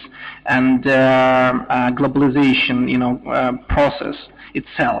devices and globalization, process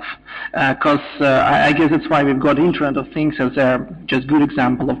itself, because I guess that's why we've got Internet of Things as a just good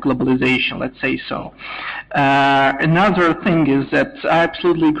example of globalization, let's say so. Another thing is that I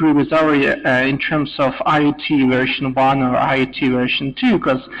absolutely agree with Ari in terms of IoT version 1 or IoT version 2,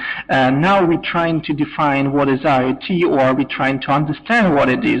 because now we're trying to define what is IoT, or we're trying to understand what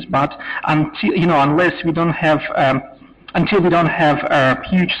it is, but until, unless we don't have until we don't have a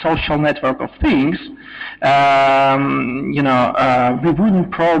huge social network of things, we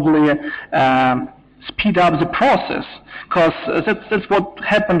wouldn't probably speed up the process, because that's what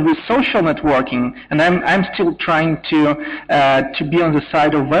happened with social networking, and I'm still trying to be on the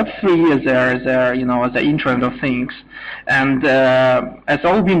side of Web3 as the Internet of Things. And as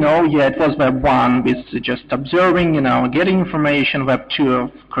all we know, it was Web 1 with just observing, getting information, Web 2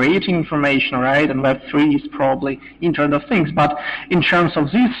 of creating information, right? And Web 3 is probably Internet of Things. But in terms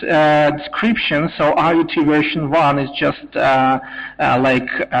of this description, so IoT version 1 is just like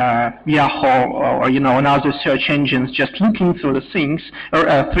Yahoo or and other search engines just looking through the things, or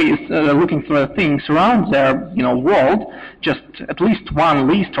looking through the things around their world, just at least one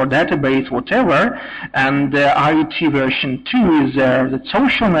list or database, whatever. And IoT version 2 is the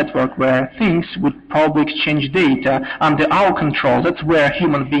social network where things would probably exchange data under our control. That's where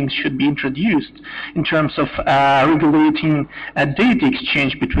human beings should be introduced in terms of regulating data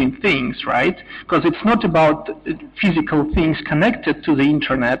exchange between things, right? Because it's not about physical things connected to the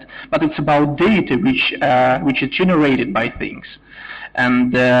internet, but it's about data which is generated by things.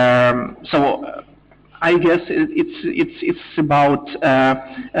 And so I guess it's about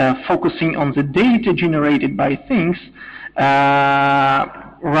focusing on the data generated by things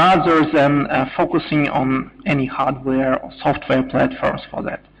rather than focusing on any hardware or software platforms for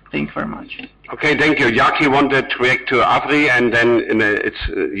that. Thank you very much. Okay, thank you. Yaki wanted to react to Avri, and then it's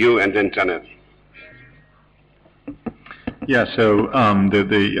you, and then Janet. Yeah, so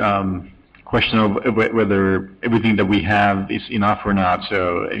the question of whether everything that we have is enough or not.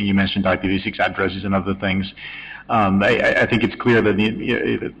 So you mentioned IPv6 addresses and other things. I think it's clear that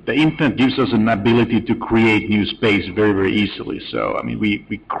the internet gives us an ability to create new space very, very easily. So, I mean,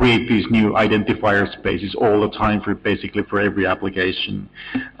 we create these new identifier spaces all the time for basically for every application.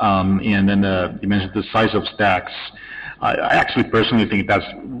 And then you mentioned the size of stacks. I actually personally think that's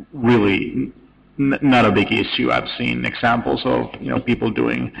really not a big issue. I've seen examples of people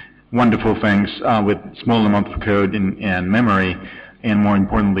doing wonderful things with small amount of code and memory, and more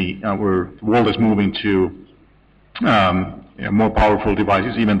importantly, the world is moving to more powerful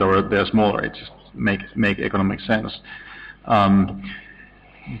devices, even though they're smaller. It just make economic sense.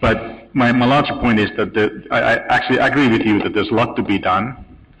 But my larger point is that I actually agree with you that there's a lot to be done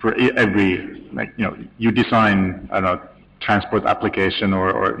for every, you design, I don't know, transport application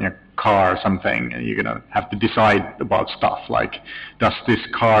or car or something, and you're going to have to decide about stuff like, does this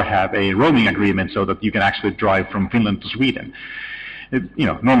car have a roaming agreement so that you can actually drive from Finland to Sweden?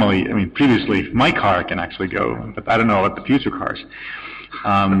 Normally, I mean, previously my car can actually go, but I don't know about the future cars.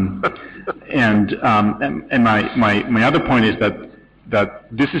 And my other point is that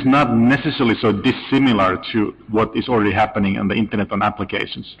this is not necessarily so dissimilar to what is already happening on the internet on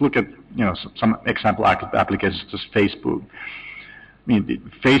applications. Look at some example applications such as Facebook. I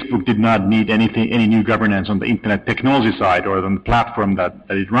mean, Facebook did not need any new governance on the internet technology side or on the platform that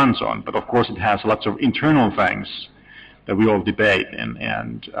it runs on, but of course it has lots of internal things that we all debate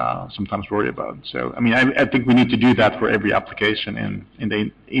and sometimes worry about. So, I mean, I think we need to do that for every application in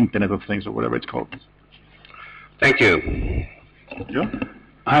the Internet of Things or whatever it's called. Thank you. Joe?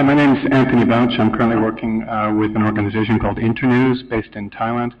 Hi, my name is Anthony Bouch. I'm currently working with an organization called Internews based in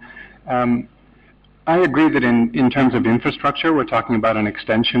Thailand. I agree that in terms of infrastructure, we're talking about an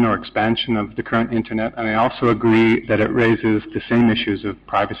extension or expansion of the current Internet, and I also agree that it raises the same issues of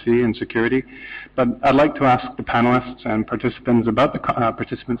privacy and security. But I'd like to ask the panelists and participants about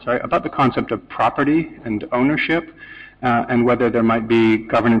the concept of property and ownership, and whether there might be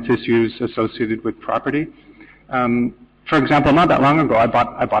governance issues associated with property. For example, not that long ago, I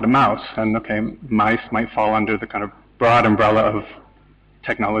bought a mouse, and mice might fall under the kind of broad umbrella of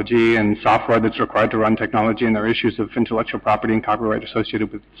technology and software that's required to run technology, and there are issues of intellectual property and copyright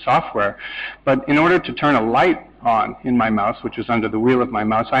associated with software. But in order to turn a light on in my mouse, which was under the wheel of my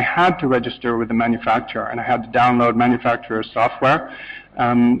mouse, I had to register with the manufacturer, and I had to download manufacturer's software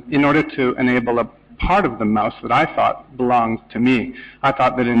in order to enable a part of the mouse that I thought belonged to me. I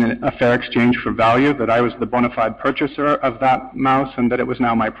thought that in a fair exchange for value, that I was the bona fide purchaser of that mouse and that it was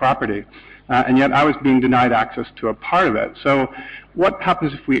now my property. And yet I was being denied access to a part of it. So what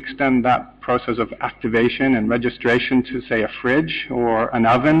happens if we extend that process of activation and registration to, say, a fridge or an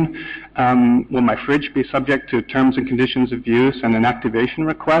oven? Will my fridge be subject to terms and conditions of use and an activation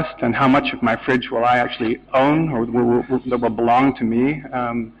request? And how much of my fridge will I actually own or that will belong to me?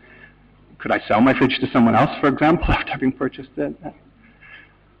 Could I sell my fridge to someone else, for example, after having purchased it?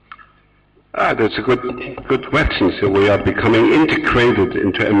 That's a good question. So we are becoming integrated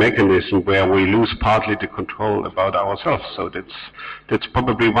into a mechanism where we lose partly the control about ourselves. So that's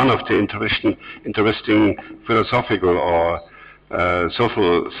probably one of the interesting philosophical or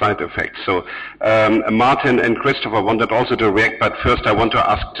social side effects. So Martin and Christopher wanted also to react, but first I want to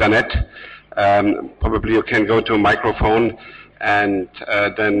ask Janet Probably you can go to a microphone, and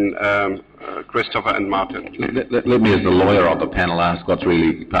then Christopher and Martin. Let me, as the lawyer on the panel, ask what's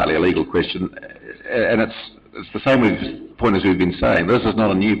really partly a legal question, and it's the same point as we've been saying. This is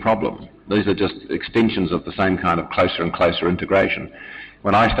not a new problem. These are just extensions of the same kind of closer and closer integration.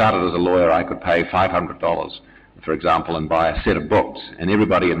 When I started as a lawyer, I could pay $500, for example, and buy a set of books, and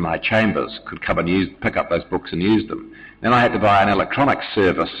everybody in my chambers could come and pick up those books and use them. Then I had to buy an electronic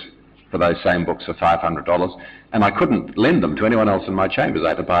service for those same books for $500, and I couldn't lend them to anyone else in my chambers. I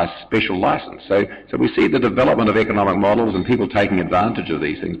had to buy a special license. So we see the development of economic models and people taking advantage of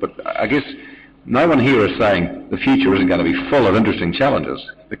these things. But I guess no one here is saying the future isn't going to be full of interesting challenges.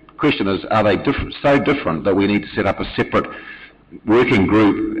 The question is, are they so different that we need to set up a separate working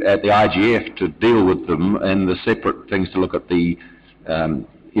group at the IGF to deal with them, and the separate things to look at the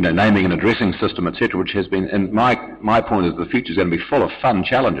naming and addressing system, etc., which has been, and my point is the future is going to be full of fun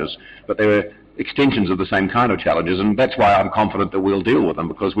challenges, but there are extensions of the same kind of challenges, and that's why I'm confident that we'll deal with them,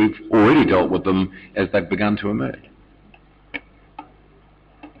 because we've already dealt with them as they've begun to emerge.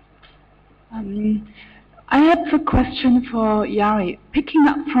 I have a question for Jari. Picking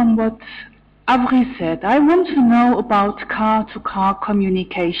up from what Avri said, I want to know about car-to-car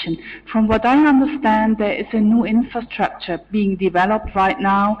communication. From what I understand, there is a new infrastructure being developed right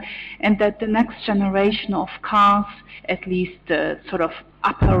now, and that the next generation of cars, at least the sort of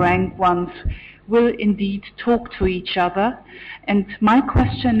upper rank ones, will indeed talk to each other. And my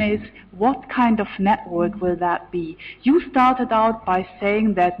question is, what kind of network will that be? You started out by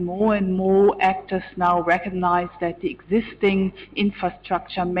saying that more and more actors now recognize that the existing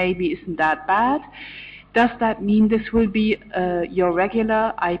infrastructure maybe isn't that bad. Does that mean this will be your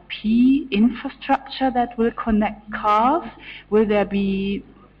regular IP infrastructure that will connect cars? Will there be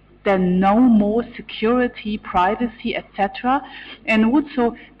then no more security, privacy, etc.? And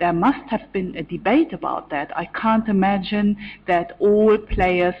also, there must have been a debate about that. I can't imagine that all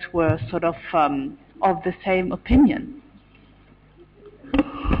players were sort of the same opinion.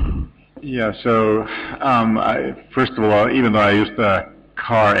 Yeah, so first of all, even though I used the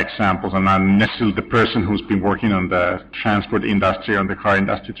car examples, I'm not necessarily the person who's been working on the transport industry, on the car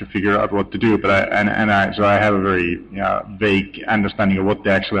industry, to figure out what to do, but so I have a very vague understanding of what they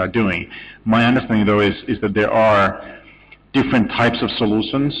actually are doing. My understanding, though, is that there are different types of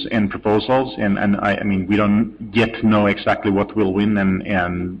solutions and proposals, and I mean, we don't yet know exactly what will win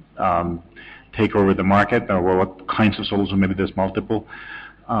and take over the market, or what kinds of solutions. Maybe there's multiple.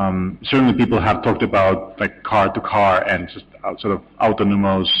 Certainly people have talked about like car-to-car and just sort of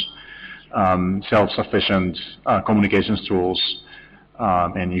autonomous, self-sufficient communications tools,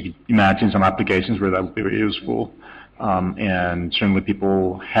 and you can imagine some applications where that would be very useful. And certainly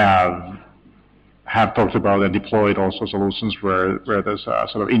people have talked about and deployed also solutions where there's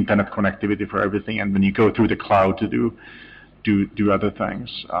sort of internet connectivity for everything, and when you go through the cloud to do other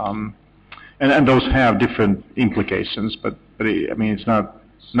things. And those have different implications, but I mean, it's not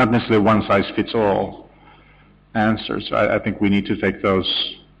necessarily one-size-fits-all answers. I think we need to take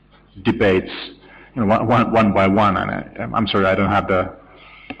those debates, one by one. And I'm sorry, I don't have the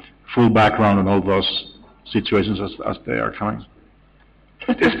full background on all those situations as they are coming.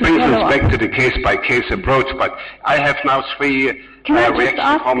 This brings us back to the case-by-case approach, but I have now three Can I just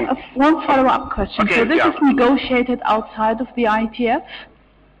ask one follow-up question? Okay, so this is negotiated outside of the IETF?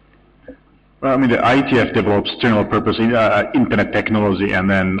 Well, I mean, the IETF develops general purpose internet technology, and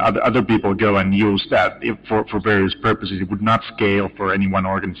then other people go and use that for various purposes. It would not scale for any one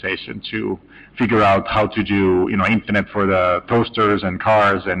organization to figure out how to do, internet for the toasters and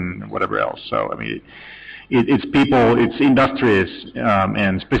cars and whatever else. So, I mean, it's people, it's industries,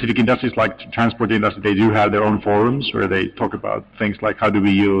 and specific industries like the transport industry. They do have their own forums where they talk about things like how do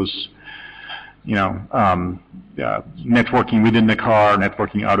we use, networking within the car,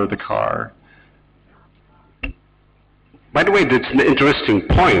 networking out of the car. By the way, that's an interesting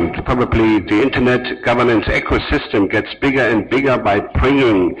point. Probably the internet governance ecosystem gets bigger and bigger by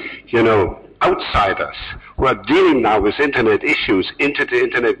bringing, outsiders who are dealing now with internet issues into the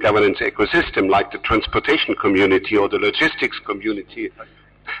internet governance ecosystem, like the transportation community or the logistics community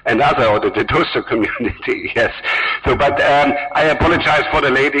and or the toaster community, yes. So, but I apologize for the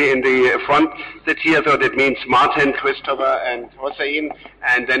lady in the front that here, so that means Martin, Christopher, and Hossein,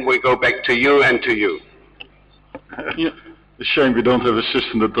 and then we go back to you and to you. It's a shame we don't have a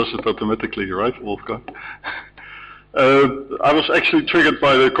system that does it automatically, right, Wolfgang? I was actually triggered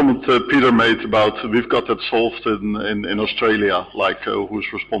by the comment Peter made about we've got that solved in Australia, like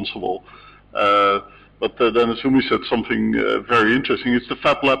who's responsible. But then Azumi said something very interesting. It's the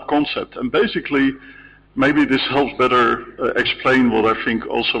Fab Lab concept. And basically, maybe this helps better explain what I think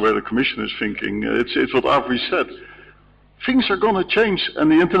also where the Commission is thinking. It's what Avri said. Things are going to change, and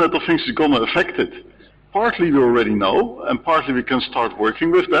the Internet of Things is going to affect it. Partly we already know, and partly we can start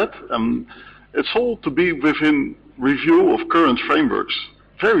working with that. It's all to be within review of current frameworks.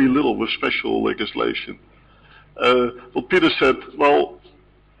 Very little with special legislation. What Peter said, well,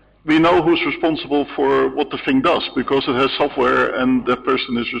 we know who's responsible for what the thing does because it has software and that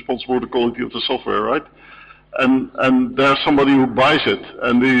person is responsible for the quality of the software, right? And there's somebody who buys it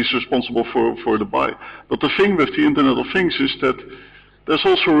and he's responsible for the buy. But the thing with the Internet of Things is that there's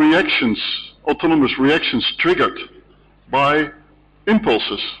also reactions, autonomous reactions triggered by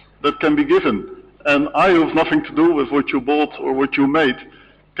impulses that can be given. And I have nothing to do with what you bought or what you made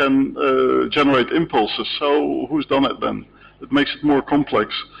can generate impulses. So who's done it then? It makes it more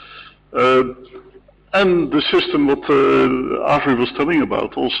complex. And the system what Avri was telling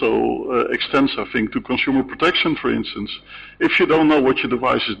about also extends, I think, to consumer protection, for instance. If you don't know what your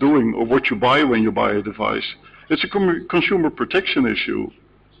device is doing or what you buy when you buy a device, it's a consumer protection issue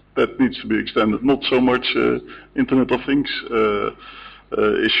that needs to be extended, not so much Internet of Things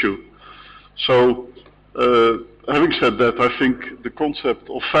issue. So, having said that, I think the concept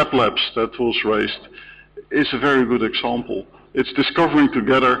of Fab Labs that was raised is a very good example. It's discovering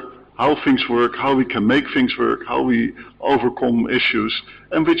together how things work, how we can make things work, how we overcome issues,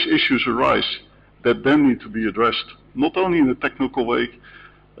 and which issues arise that then need to be addressed, not only in a technical way,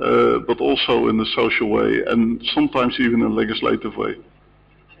 but also in a social way, and sometimes even in a legislative way.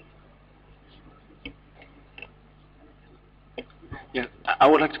 Yeah, I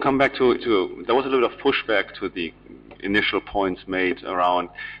would like to come back to there was a little bit of pushback to the initial points made around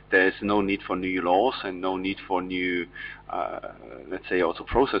there is no need for new laws and no need for new, let's say, also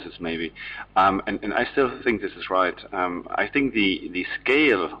processes maybe. And I still think this is right. I think the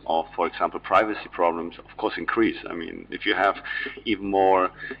scale of, for example, privacy problems, of course, increase. I mean, if you have even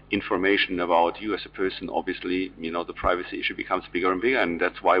more information about you as a person, obviously, you know, the privacy issue becomes bigger and bigger, and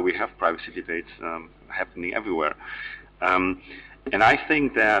that's why we have privacy debates happening everywhere. And I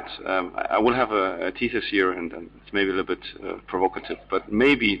think that I will have a thesis here, and it's maybe a little bit provocative, but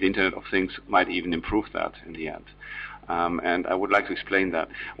maybe the Internet of Things might even improve that in the end. And I would like to explain that.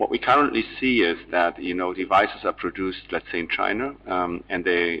 What we currently see is that, you know, devices are produced, let's say in China, and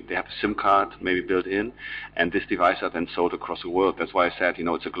they have a SIM card maybe built in, and this device are then sold across the world. That's why I said, you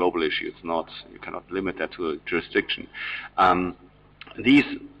know, it's a global issue. It's not, you cannot limit that to a jurisdiction. These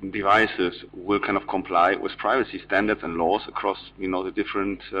devices will kind of comply with privacy standards and laws across, you know, the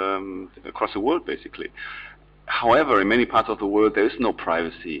different, across the world basically. However, in many parts of the world there is no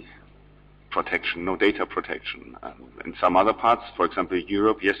privacy protection, no data protection. In some other parts, for example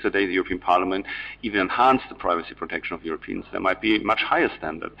Europe, yesterday the European Parliament even enhanced the privacy protection of Europeans. There might be a much higher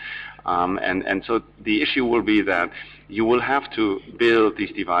standard. And so the issue will be that you will have to build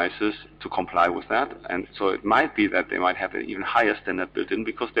these devices to comply with that, and so it might be that they might have an even higher standard built in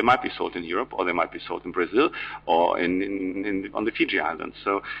because they might be sold in Europe or they might be sold in Brazil or on the Fiji Islands.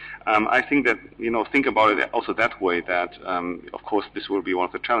 So I think that, you know, think about it also that way, that of course this will be one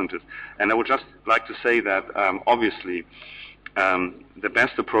of the challenges. And I would just like to say that obviously the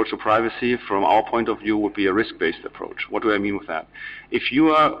best approach to privacy from our point of view would be a risk-based approach. What do I mean with that? If you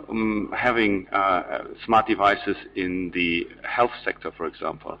are having smart devices in the health sector, for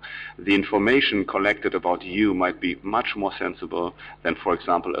example, the information collected about you might be much more sensible than, for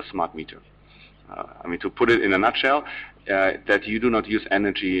example, a smart meter. I mean, to put it in a nutshell, that you do not use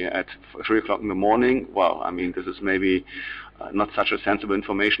energy at 3 o'clock in the morning, well, I mean, this is maybe not such a sensible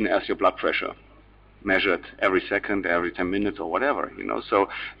information as your blood pressure, measured every second, every 10 minutes or whatever, you know. So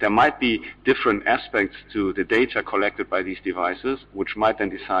there might be different aspects to the data collected by these devices which might then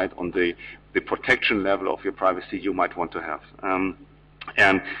decide on the protection level of your privacy you might want to have.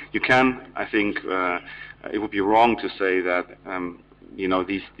 And you can, I think, it would be wrong to say that, you know,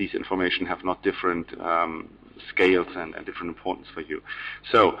 these information have not different scales and different importance for you.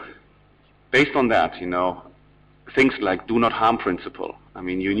 So based on that, you know, things like do not harm principle. I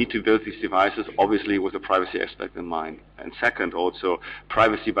mean, you need to build these devices obviously with a privacy aspect in mind. And second, also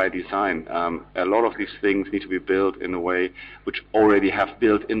privacy by design. A lot of these things need to be built in a way which already have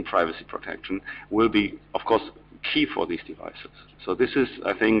built-in privacy protection, will be, of course, key for these devices. So this is,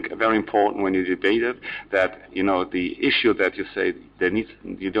 I think, very important when you debate it, that, you know, the issue that you say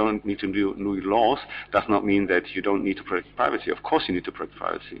you don't need to do new laws does not mean that you don't need to protect privacy. Of course you need to protect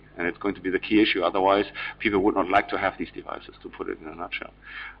privacy, and it's going to be the key issue. Otherwise, people would not like to have these devices, to put it in a nutshell.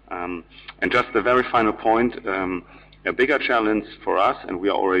 And just the very final point, a bigger challenge for us, and we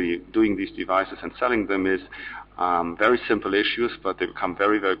are already doing these devices and selling them, is very simple issues, but they become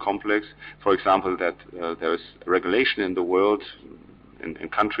very, very complex. For example, that there is regulation in the world, in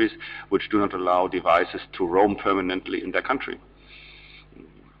countries, which do not allow devices to roam permanently in their country.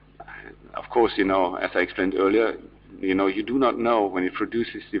 Of course, as I explained earlier, you do not know when you produce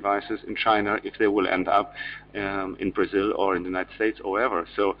these devices in China if they will end up in Brazil or in the United States or wherever.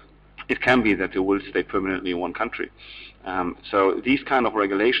 So it can be that they will stay permanently in one country. So these kind of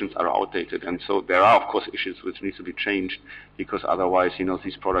regulations are outdated, and so there are, of course, issues which need to be changed, because otherwise,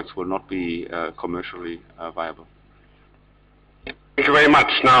 these products will not be commercially viable. Thank you very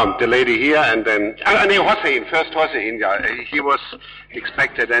much. Now, the lady here, and then Hossein. First Hossein, yeah. He was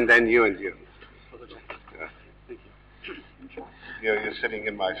expected, and then you and you. You're sitting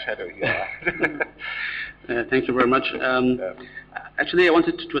in my shadow here. Thank you very much. Actually, I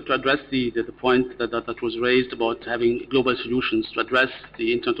wanted to address the point that was raised about having global solutions to address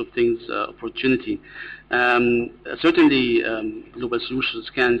the Internet of Things opportunity. Certainly, global solutions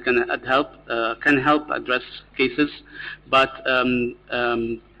can help address cases, but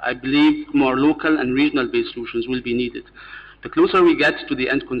I believe more local and regional-based solutions will be needed. The closer we get to the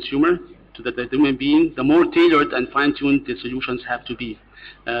end consumer, to the human being, the more tailored and fine-tuned the solutions have to be.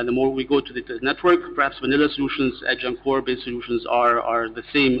 The more we go to the network, perhaps vanilla solutions, edge and core-based solutions are the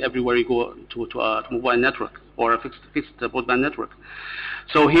same everywhere you go to a mobile network or a fixed broadband network.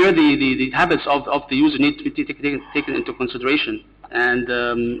 So here the habits of the user need to be taken into consideration. And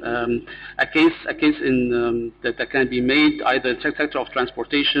a case in that can be made either sector of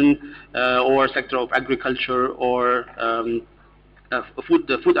transportation or sector of agriculture or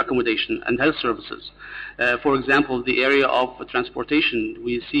food accommodation and health services. For example, the area of transportation,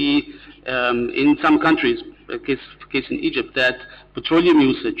 we see in some countries, case in Egypt, that petroleum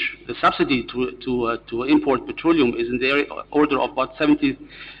usage, the subsidy to import petroleum is in the order of about 70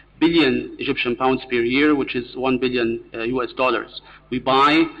 billion Egyptian pounds per year, which is $1 billion US dollars. We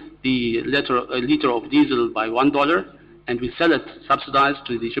buy a liter of diesel by $1, and we sell it subsidized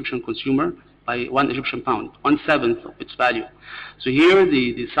to the Egyptian consumer by 1 Egyptian pound, 1/7 of its value. So here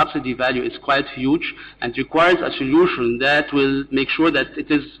the subsidy value is quite huge and requires a solution that will make sure that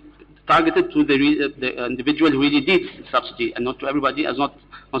it is targeted to the individual who really needs the subsidy, and not to everybody, as not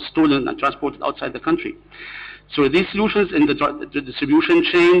stolen and transported outside the country. So these solutions in the distribution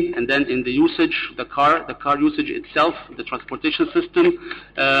chain, and then in the usage, the car usage itself, the transportation system,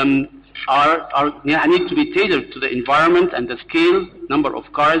 need to be tailored to the environment and the scale, number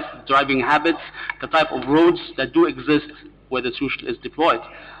of cars, driving habits, the type of roads that do exist where the solution is deployed.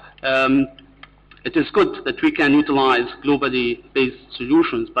 It is good that we can utilize globally based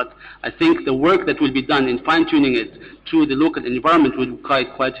solutions, but I think the work that will be done in fine-tuning it to the local environment will be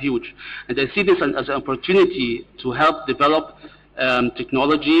quite huge. And I see this as an opportunity to help develop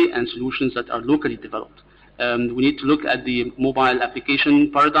technology and solutions that are locally developed. We need to look at the mobile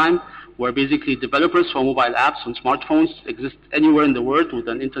application paradigm, where basically developers for mobile apps on smartphones exist anywhere in the world with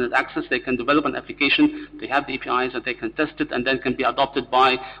an internet access. They can develop an application, they have the APIs, and they can test it, and then can be adopted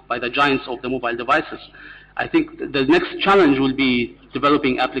by the giants of the mobile devices. I think the next challenge will be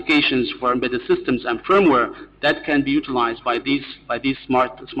developing applications for embedded systems and firmware that can be utilized by these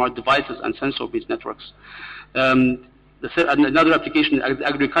smart devices and sensor-based networks. Another application is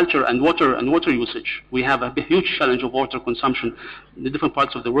agriculture and water usage. We have a huge challenge of water consumption in the different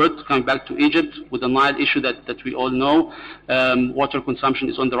parts of the world. Coming back to Egypt with the Nile issue that we all know, water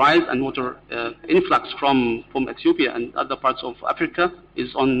consumption is on the rise, and water influx from Ethiopia and other parts of Africa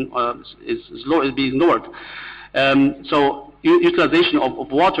is being lowered. So utilization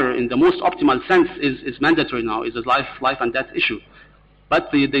of water in the most optimal sense is mandatory now. Is a life and death issue. But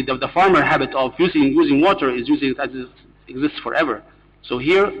the farmer habit of using water is using it as it exists forever. So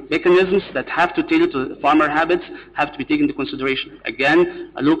here, mechanisms that have to tailor to farmer habits have to be taken into consideration.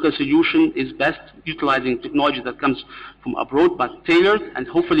 Again, a local solution is best utilizing technology that comes from abroad, but tailored and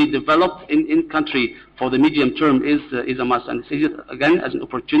hopefully developed in country for the medium term is a must. And I see it again as an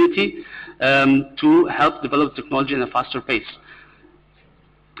opportunity to help develop technology in a faster pace.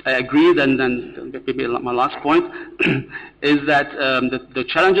 I agree, then maybe my last point is that the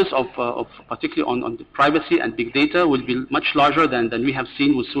challenges of particularly on the privacy and big data will be much larger than we have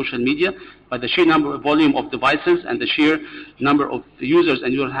seen with social media, by the sheer volume of devices and the sheer number of users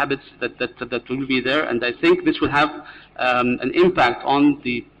and user habits that will be there. And I think this will have an impact on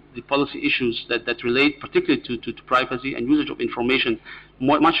the policy issues that relate particularly to privacy and usage of information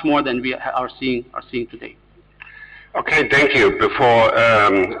much more than we are seeing today. Okay, thank you. Before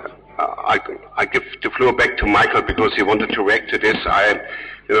I give the floor back to Michael, because he wanted to react to this,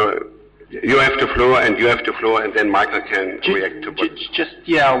 You have the floor, and you have the floor, and then Michael can react to what. Just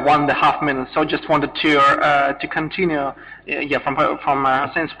 1.5 minutes. So just wanted to continue. From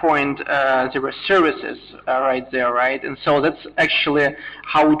Hassan's point, there were services right there, right? And so that's actually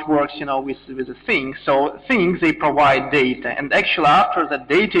how it works, with the things. So things, they provide data, and actually after the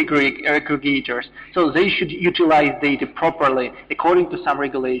data aggregators, so they should utilize data properly according to some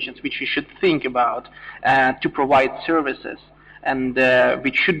regulations, which we should think about to provide services, and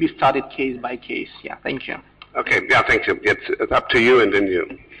which should be studied case by case. Yeah, thank you. Okay, thank you. It's up to you, and then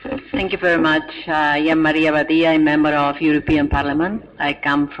you. Thank you very much. I am Maria Badia, I'm member of European Parliament. I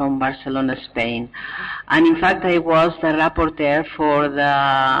come from Barcelona, Spain. And in fact, I was the rapporteur for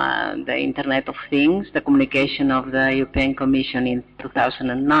the Internet of Things, the communication of the European Commission in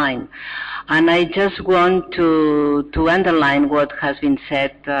 2009. And I just want to underline what has been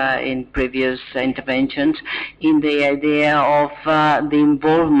said in previous interventions in the idea of the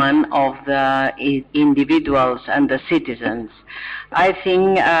involvement of the individuals and the citizens. I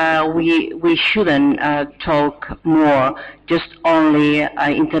think we shouldn't talk more just only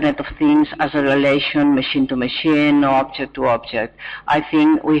Internet of Things as a relation machine to machine or object to object. I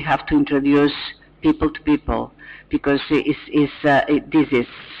think we have to introduce people to people, because this is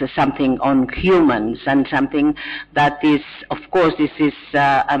something on humans, and something that is, of course, this is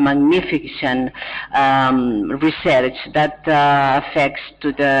a magnificent research that affects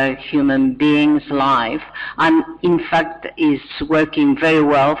to the human being's life, and in fact is working very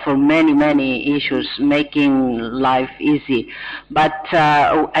well for many issues, making life easy. But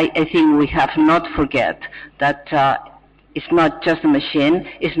I think we have not forget that it's not just a machine,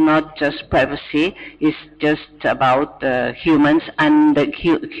 it's not just privacy, it's just about humans and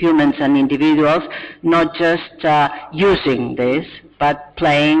humans and individuals, not just using this, but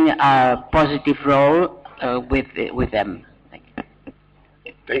playing a positive role with them.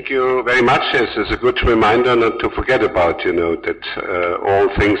 Thank you very much. This is a good reminder not to forget about, that all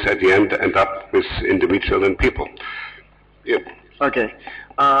things at the end up with individual and people. Yeah. Okay.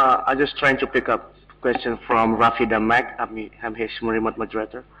 I'm just trying to pick up question from Rafi Damak. I'm his remote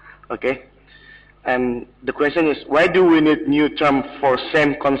moderator. Okay. And the question is, why do we need new term for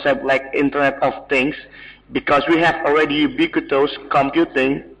same concept like Internet of Things? Because we have already ubiquitous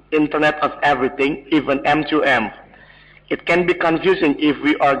computing, Internet of Everything, even M2M. It can be confusing if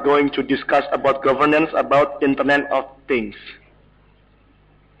we are going to discuss about governance about Internet of Things.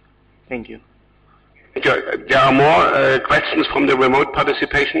 Thank you. There are more questions from the remote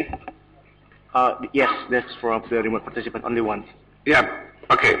participation? Yes, that's from the remote participant, only one. Yeah,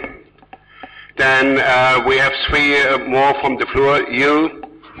 okay. Then we have three more from the floor.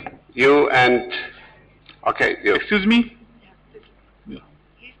 You and... Okay, you. Excuse me?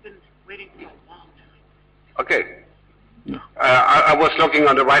 He's been waiting for a long time. Okay. I was looking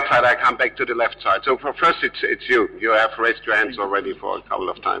on the right side. I come back to the left side. So first it's you. You have raised your hands already for a couple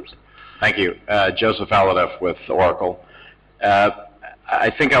of times. Thank you. Joseph Aladev with Oracle. I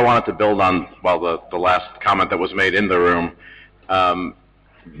think I wanted to build on, the last comment that was made in the room,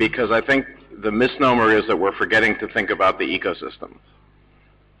 because I think the misnomer is that we're forgetting to think about the ecosystem.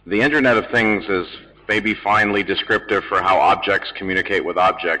 The Internet of Things is maybe finely descriptive for how objects communicate with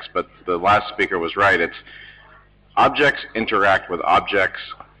objects, but the last speaker was right. It's objects interact with objects,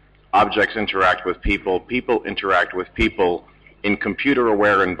 objects interact with people, people interact with people in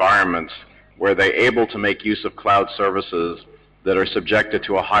computer-aware environments where they're able to make use of cloud services that are subjected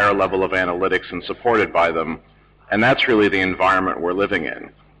to a higher level of analytics and supported by them. And that's really the environment we're living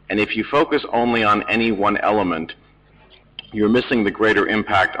in. And if you focus only on any one element, you're missing the greater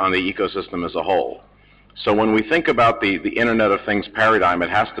impact on the ecosystem as a whole. So when we think about the Internet of Things paradigm,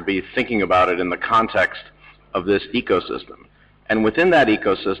 it has to be thinking about it in the context of this ecosystem. And within that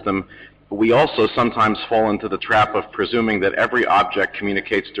ecosystem, we also sometimes fall into the trap of presuming that every object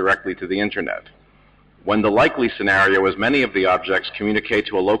communicates directly to the Internet, when the likely scenario is many of the objects communicate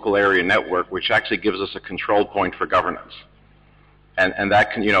to a local area network, which actually gives us a control point for governance. And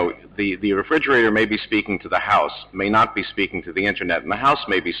that can, the refrigerator may be speaking to the house, may not be speaking to the Internet, and the house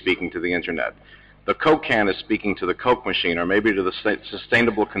may be speaking to the Internet. The Coke can is speaking to the Coke machine, or maybe to the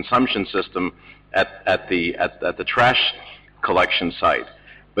sustainable consumption system at the trash collection site,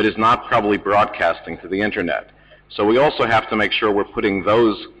 but is not probably broadcasting to the Internet. So we also have to make sure we're putting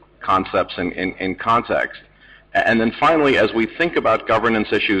those concepts in context. And then finally, as we think about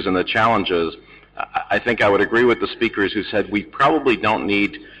governance issues and the challenges, I think I would agree with the speakers who said we probably don't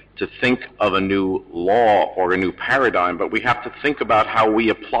need to think of a new law or a new paradigm, but we have to think about how we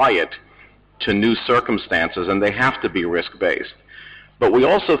apply it to new circumstances, and they have to be risk-based. But we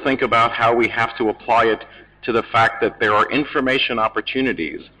also think about how we have to apply it to the fact that there are information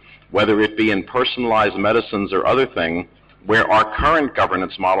opportunities whether it be in personalized medicines or other things, where our current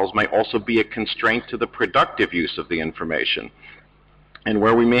governance models may also be a constraint to the productive use of the information, and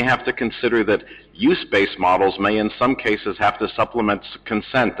where we may have to consider that use-based models may in some cases have to supplement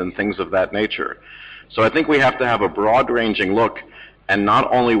consent and things of that nature. So I think we have to have a broad-ranging look and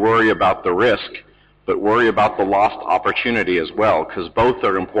not only worry about the risk, but worry about the lost opportunity as well, because both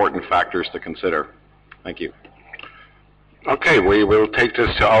are important factors to consider. Thank you. Okay, we will take this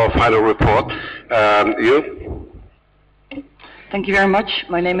to our final report. You? Thank you very much.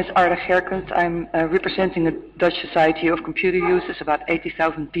 My name is Arda Gerkens. I'm representing the Dutch Society of Computer Users, about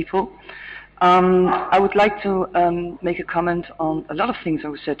 80,000 people. I would like to make a comment on a lot of things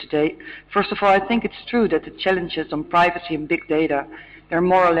that were said today. First of all, I think it's true that the challenges on privacy and big data, they're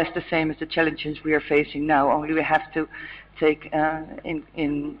more or less the same as the challenges we are facing now, only we have to take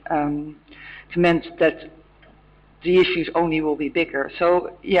in comment that the issues only will be bigger.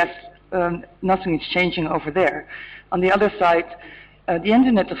 So yes, nothing is changing over there. On the other side, the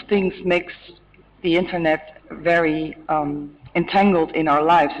Internet of Things makes the Internet very entangled in our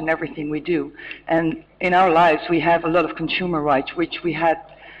lives and everything we do. And in our lives, we have a lot of consumer rights, which we had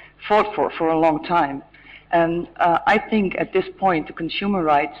fought for a long time. And I think at this point, the consumer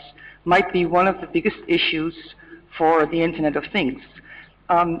rights might be one of the biggest issues for the Internet of Things.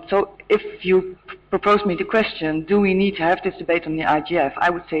 So if you propose me the question, do we need to have this debate on the IGF? I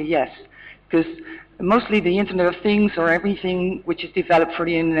would say yes, because mostly the Internet of Things or everything which is developed for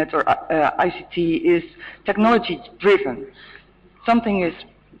the Internet or ICT is technology driven. Something is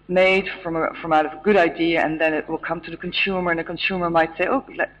made from out of a good idea, and then it will come to the consumer, and the consumer might say, oh,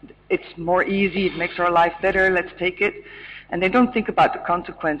 it's more easy, it makes our life better, let's take it. And they don't think about the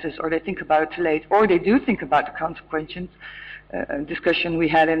consequences, or they think about it too late, or they do think about the consequences. A discussion we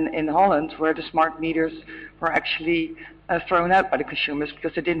had in Holland where the smart meters were actually thrown out by the consumers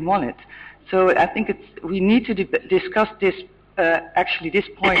because they didn't want it. So I think we need to discuss this, this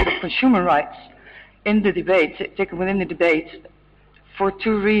point of consumer rights in the debate, take it within the debate, for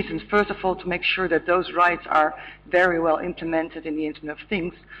two reasons. First of all, to make sure that those rights are very well implemented in the Internet of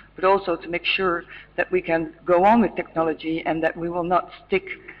Things, but also to make sure that we can go on with technology and that we will not stick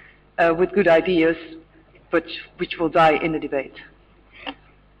with good ideas, but which will die in the debate.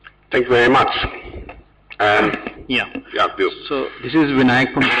 Thank you very much. Yeah, Bill. So this is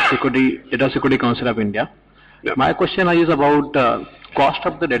Vinayak from Data Security Council of India. Yeah. My question is about cost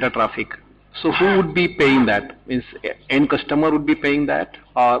of the data traffic. So who would be paying that? Means end customer would be paying that,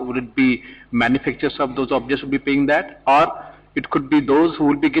 or would it be manufacturers of those objects would be paying that, or it could be those who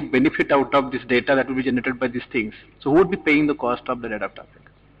will be get benefit out of this data that will be generated by these things. So who would be paying the cost of the data traffic?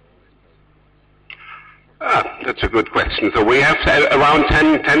 That's a good question. So we have around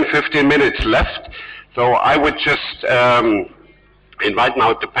 10-15 minutes left. So I would just invite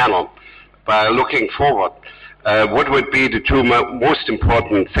now the panel by looking forward. What would be the two most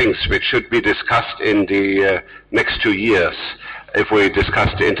important things which should be discussed in the next 2 years if we discuss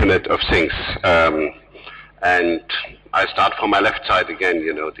the Internet of Things? And I start from my left side again,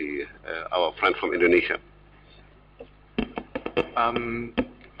 you know, our friend from Indonesia.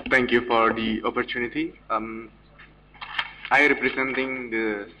 Thank you for the opportunity. I representing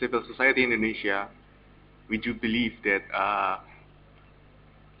the civil society in Indonesia. We do believe that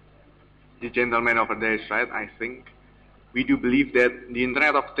the gentleman over there is right, I think. We do believe that the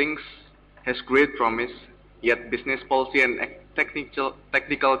Internet of Things has great promise, yet business policy and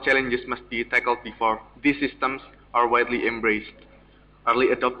technical challenges must be tackled before these systems are widely embraced. Early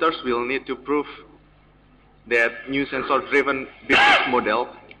adopters will need to prove that new sensor-driven business model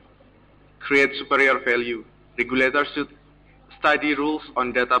creates superior value. Regulators should study rules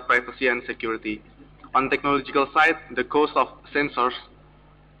on data privacy and security. On technological side, the cost of sensors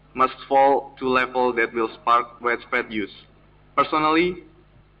must fall to a level that will spark widespread use. Personally,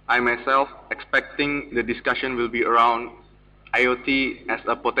 I myself expecting the discussion will be around IoT as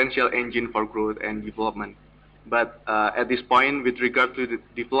a potential engine for growth and development. But at this point, with regard to the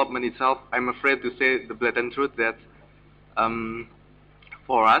development itself, I'm afraid to say the blatant truth that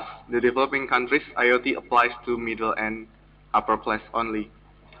for us, the developing countries, IoT applies to middle and upper class only.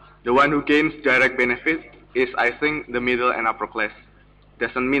 The one who gains direct benefit is, I think, the middle and upper class.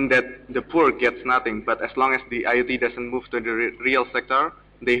 Doesn't mean that the poor gets nothing, but as long as the IoT doesn't move to the real sector,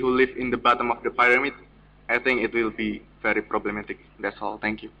 they who live in the bottom of the pyramid, I think it will be very problematic. That's all.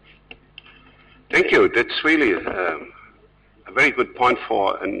 Thank you. Thank you. That's really a very good point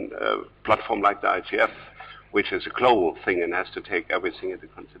for a platform like the IGF, which is a global thing and has to take everything into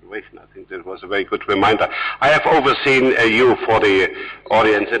consideration. I think that was a very good reminder. I have overseen you for the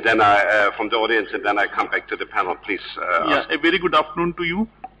audience, and then from the audience, and then I come back to the panel. Please. A very good afternoon to you.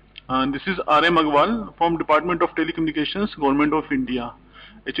 This is R.M. Agrawal from Department of Telecommunications, Government of India.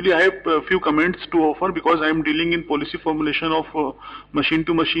 Actually, I have a few comments to offer because I am dealing in policy formulation of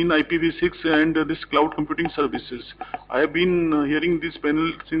machine-to-machine IPv6 and this cloud computing services. I have been hearing this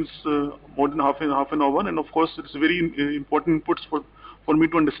panel since more than half an hour, and of course, it's very important inputs for me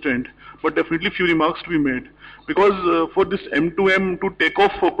to understand. But definitely, few remarks to be made because for this M2M to take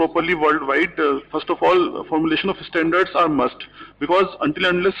off properly worldwide, first of all, formulation of standards are must because until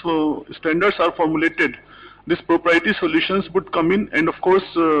and unless standards are formulated, these proprietary solutions would come in, and of course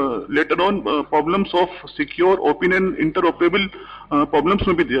later on problems of secure, open and interoperable problems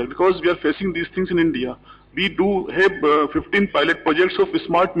may be there because we are facing these things in India. We do have 15 pilot projects of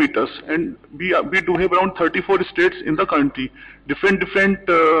smart meters, and we do have around 34 states in the country. Different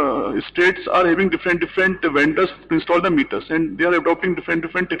states are having different vendors to install the meters, and they are adopting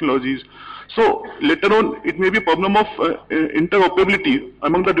different technologies. So later on, it may be a problem of interoperability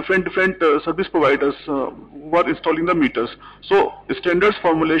among the different service providers who are installing the meters. So standards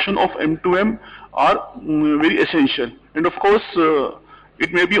formulation of M2M are very essential, and of course.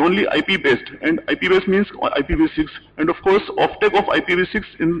 It may be only IP based, and IP based means IPv6, and of course offtake of IPv6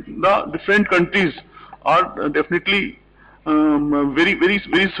 in the different countries are definitely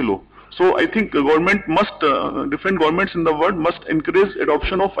very slow. So I think the government must, different governments in the world must encourage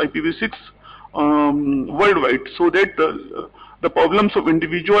adoption of IPv6 worldwide, so that the problems of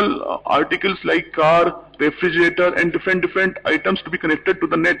individual articles like car, refrigerator and different items to be connected to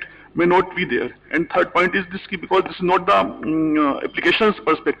the net may not be there. And third point is this, because this is not the applications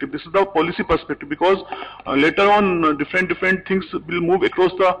perspective, this is the policy perspective, because later on different things will move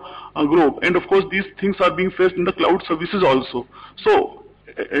across the globe, and of course these things are being faced in the cloud services also. So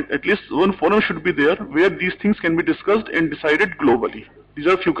at least one forum should be there where these things can be discussed and decided globally. These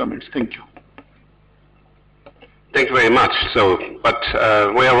are a few comments. Thank you. Thank you very much. But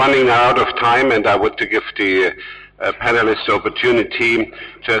we are running out of time, and I would to give the panelists the opportunity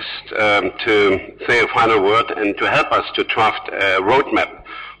just to say a final word and to help us to draft a roadmap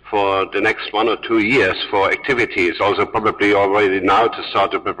for the next 1 or 2 years for activities, also probably already now to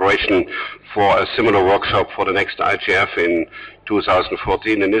start the preparation for a similar workshop for the next IGF in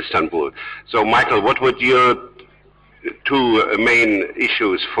 2014 in Istanbul. So Michael, what would your two main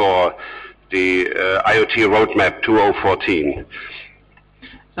issues for the IoT roadmap 2014?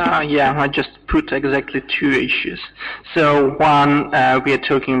 Yeah, I just put exactly two issues. So one, we are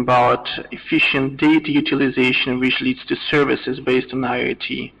talking about efficient data utilization, which leads to services based on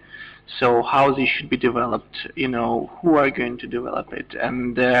IoT. So how they should be developed, who are going to develop it,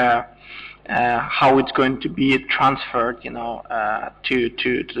 and how it's going to be transferred, to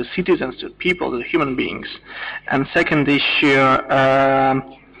the citizens, to people, to the human beings. And second issue,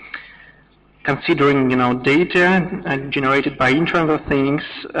 considering data generated by Internet of Things,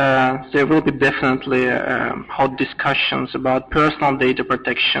 there will be definitely hot discussions about personal data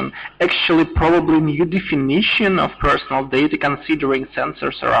protection. Actually, probably new definition of personal data considering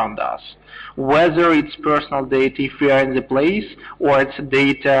sensors around us. Whether it's personal data if we are in the place, or it's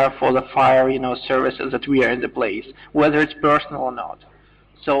data for the fire, services that we are in the place. Whether it's personal or not.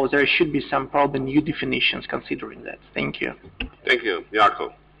 So there should be some probably new definitions considering that. Thank you. Thank you,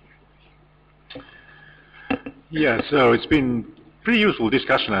 Jakob. Yeah, so it's been pretty useful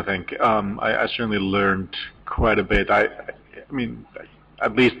discussion, I think. I certainly learned quite a bit. I mean,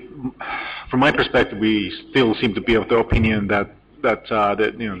 at least from my perspective, we still seem to be of the opinion that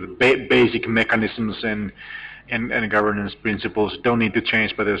the basic mechanisms and governance principles don't need to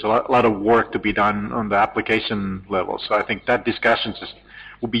change, but there's a lot of work to be done on the application level. So I think that discussion just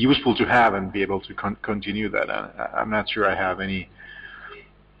would be useful to have and be able to continue that. I'm not sure I have any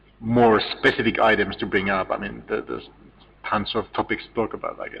more specific items to bring up. I mean, there's tons of topics to talk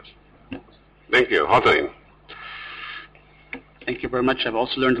about, I guess. Thank you. Hotline. Thank you very much. I've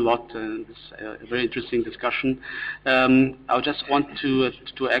also learned a lot in this very interesting discussion. I just want to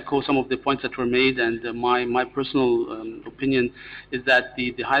echo some of the points that were made, and my personal opinion is that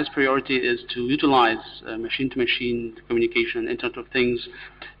the highest priority is to utilize machine-to-machine communication, Internet of Things,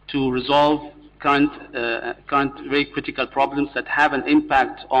 to resolve current very critical problems that have an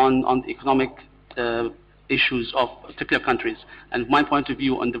impact on the economic issues of particular countries, and my point of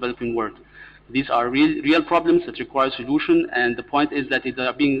view on developing world. These are real problems that require solution, and the point is that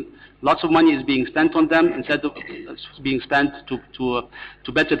lots of money is being spent on them instead of being spent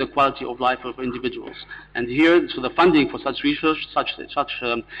to better the quality of life of individuals. And here, so the funding for such research, such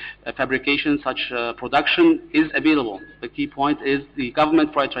fabrication, such production is available. The key point is the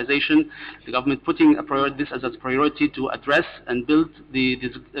government prioritization, the government putting this as a priority to address and build these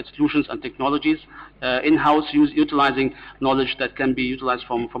solutions and technologies in-house, utilizing knowledge that can be utilized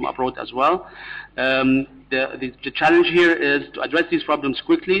from abroad as well. The challenge here is to address these problems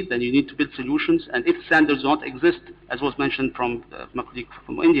quickly. Then you need to build solutions, and if standards don't exist, as was mentioned from my colleague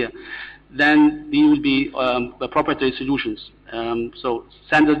from India, then these will be proprietary solutions. So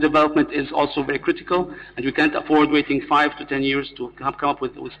standard development is also very critical, and we can't afford waiting 5 to 10 years to come up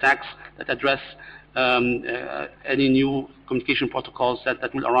with stacks that address any new communication protocols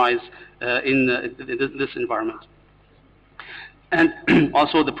that will arise in this environment. And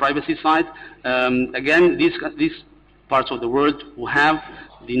also the privacy side. Again, these parts of the world who have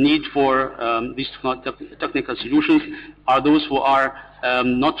the need for these technical solutions are those who are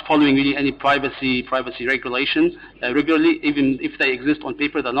not following really any privacy regulation regularly. Even if they exist on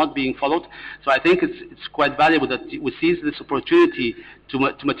paper, they're not being followed. So I think it's quite valuable that we seize this opportunity to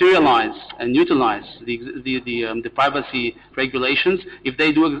materialize and utilize the privacy regulations. If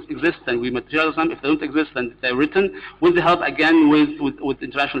they do exist, then we materialize them. If they don't exist, then they're written with the help, again, with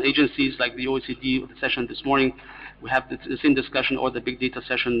international agencies like the OECD, the session this morning. We have the same discussion, or the big data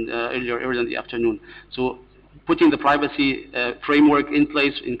session earlier in the afternoon. So putting the privacy framework in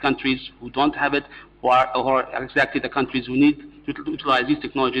place in countries who don't have it, or are exactly the countries who need to utilize these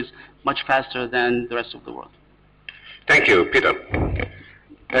technologies much faster than the rest of the world. Thank you. Peter.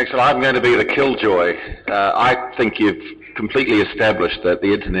 Thanks. Well, I'm going to be the killjoy. I think you've completely established that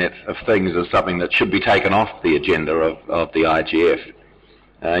the Internet of Things is something that should be taken off the agenda of the IGF.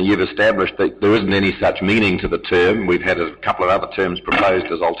 You've established that there isn't any such meaning to the term. We've had a couple of other terms proposed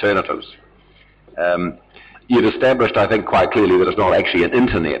as alternatives. You've established, I think, quite clearly that it's not actually an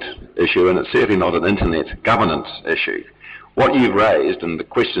Internet issue, and it's certainly not an Internet governance issue. What you've raised and the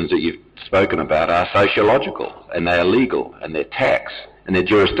questions that you've spoken about are sociological, and they're legal, and they're tax, and they're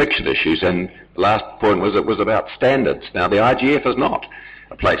jurisdiction issues, and the last point was it was about standards. Now, the IGF is not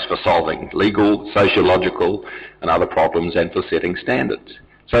a place for solving legal, sociological, and other problems, and for setting standards.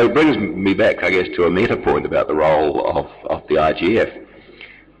 So it brings me back, I guess, to a meta point about the role of the IGF.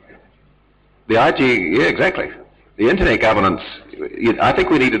 Yeah, exactly. The Internet governance, I think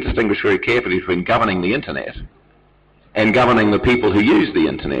we need to distinguish very carefully between governing the Internet and governing the people who use the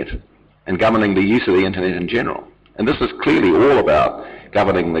Internet and governing the use of the Internet in general. And this is clearly all about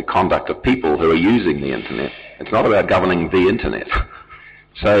governing the conduct of people who are using the Internet. It's not about governing the Internet.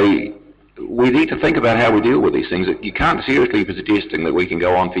 So we need to think about how we deal with these things. You can't seriously be suggesting that we can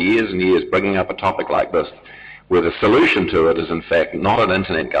go on for years and years bringing up a topic like this where the solution to it is in fact not an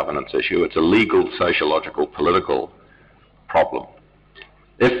Internet governance issue, it's a legal, sociological, political problem.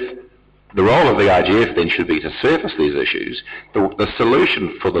 If the role of the IGF then should be to surface these issues, the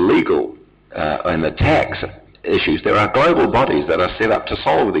solution for the legal and the tax issues, there are global bodies that are set up to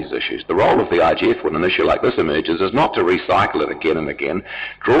solve these issues. The role of the IGF when an issue like this emerges is not to recycle it again and again,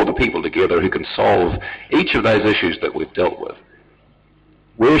 draw the people together who can solve each of those issues that we've dealt with.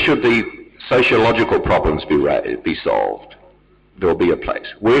 Where should the sociological problems be solved? There will be a place.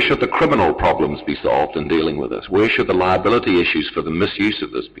 Where should the criminal problems be solved in dealing with this? Where should the liability issues for the misuse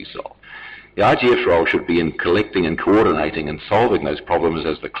of this be solved? The IGF's role should be in collecting and coordinating and solving those problems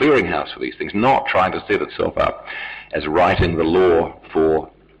as the clearinghouse for these things, not trying to set itself up as writing the law for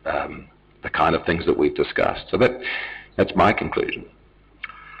the kind of things that we've discussed. So that's my conclusion.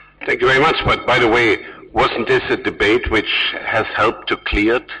 Thank you very much. But by the way, wasn't this a debate which has helped to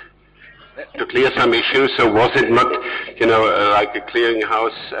clear some issues? So was it not, like a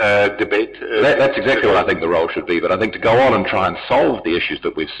clearinghouse debate? That's exactly what I think the role should be. But I think to go on and try and solve the issues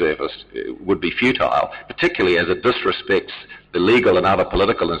that we've surfaced would be futile, particularly as it disrespects the legal and other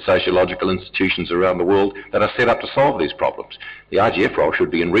political and sociological institutions around the world that are set up to solve these problems. The IGF role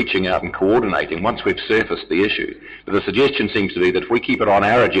should be in reaching out and coordinating once we've surfaced the issue. But the suggestion seems to be that if we keep it on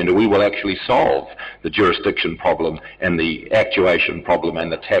our agenda, we will actually solve the jurisdiction problem and the actuation problem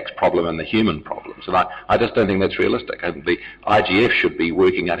and the tax problem and the human problems. And I just don't think that's realistic. I think the IGF should be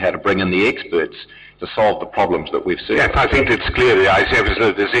working out how to bring in the experts to solve the problems that we've seen. Yes, I think it's clear the IGF is not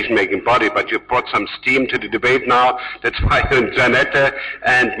a decision-making body, but you've brought some steam to the debate now. That's why Janette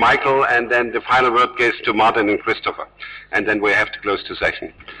and Michael, and then the final word goes to Martin and Christopher. And then we have to close the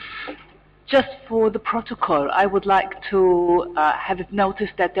session. Just for the protocol, I would like to have it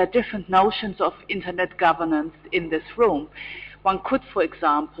noticed that there are different notions of Internet governance in this room. one could, for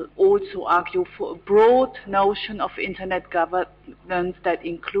example, also argue for a broad notion of internet governance that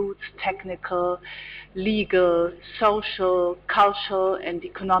includes technical, legal, social, cultural, and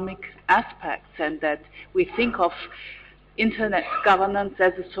economic aspects, and that we think of internet governance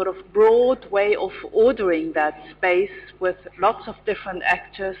as a sort of broad way of ordering that space with lots of different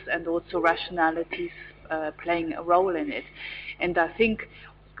actors and also rationalities playing a role in it. And I think,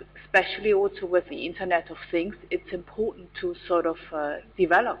 especially also with the Internet of Things, it's important to sort of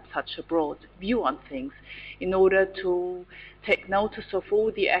develop such a broad view on things in order to take notice of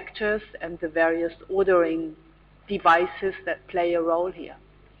all the actors and the various ordering devices that play a role here.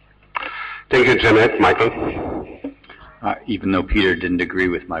 Thank you, Jeanette. Michael? Even though Peter didn't agree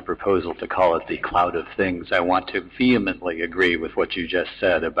with my proposal to call it the cloud of things, I want to vehemently agree with what you just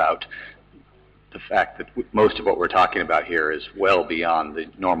said about the fact that most of what we're talking about here is well beyond the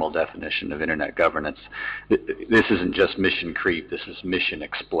normal definition of internet governance. This isn't just mission creep, this is mission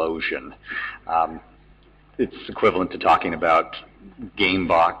explosion. It's equivalent to talking about game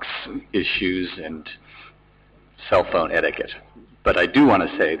box issues and cell phone etiquette. But I do want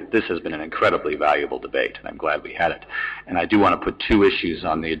to say that this has been an incredibly valuable debate, and I'm glad we had it. And I do want to put two issues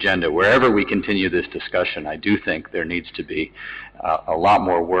on the agenda. Wherever we continue this discussion, I do think there needs to be a lot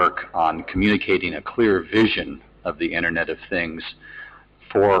more work on communicating a clear vision of the Internet of Things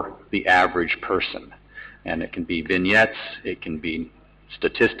for the average person. And it can be vignettes, it can be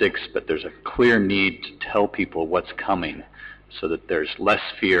statistics, but there's a clear need to tell people what's coming so that there's less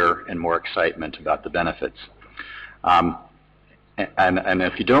fear and more excitement about the benefits. And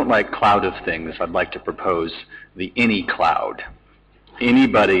if you don't like cloud of things, I'd like to propose the any cloud.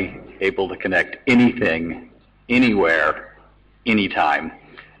 Anybody able to connect anything, anywhere, anytime.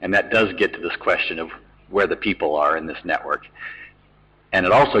 And that does get to this question of where the people are in this network. And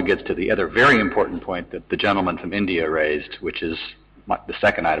it also gets to the other very important point that the gentleman from India raised, which is the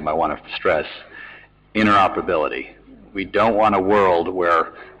second item I want to stress, interoperability. We don't want a world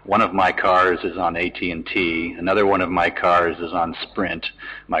where one of my cars is on AT&T, another one of my cars is on Sprint,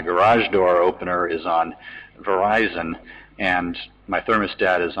 my garage door opener is on Verizon, and my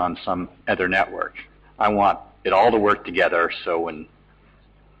thermostat is on some other network. I want it all to work together so when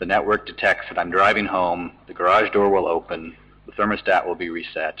the network detects that I'm driving home, the garage door will open, the thermostat will be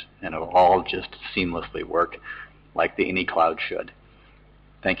reset, and it will all just seamlessly work like the any cloud should.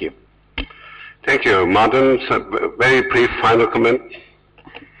 Thank you. Thank you. Martin, very brief final comment.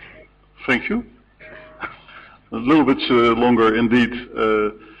 Thank you. A little bit longer indeed,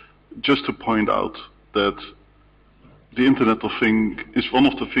 just to point out that the Internet of Things is one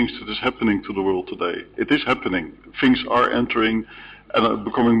of the things that is happening to the world today. It is happening. Things are entering and are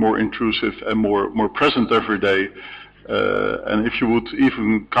becoming more intrusive and more present every day. And if you would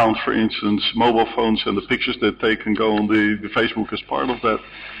even count, for instance, mobile phones and the pictures that they can go on the Facebook as part of that,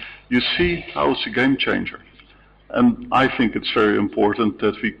 you see how it's a game changer. And I think it's very important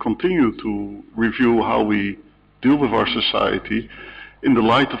that we continue to review how we deal with our society in the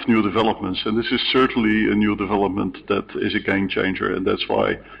light of new developments. And this is certainly a new development that is a game changer, and that's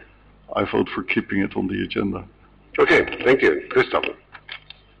why I vote for keeping it on the agenda. Okay, thank you. Christoph.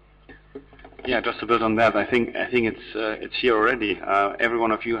 Yeah, just to build on that, I think it's here already. Every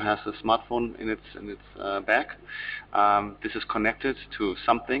one of you has a smartphone in its bag. This is connected to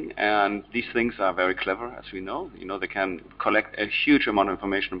something, and these things are very clever, as we know. You know, they can collect a huge amount of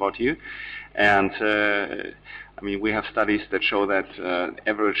information about you, and I mean, we have studies that show that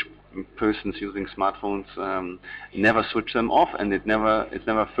average persons using smartphones never switch them off, and it's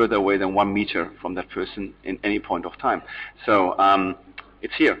never further away than 1 meter from that person in any point of time. So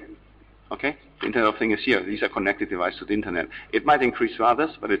it's here. Okay, the Internet of Things is here. These are connected devices to the Internet. It might increase to others,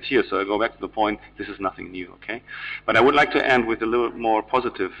 but it's here. So I go back to the point, this is nothing new, okay? But I would like to end with a little more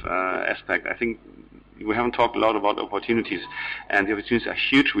positive aspect. I think we haven't talked a lot about opportunities, and the opportunities are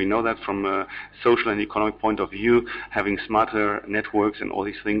huge. We know that from a social and economic point of view. Having smarter networks and all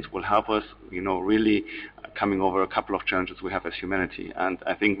these things will help us, you know, really coming over a couple of challenges we have as humanity. And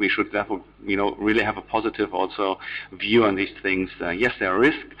I think we should therefore, you know, really have a positive also view on these things. Yes, there are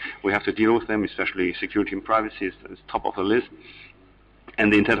risks. We have to deal with them, especially security and privacy is top of the list.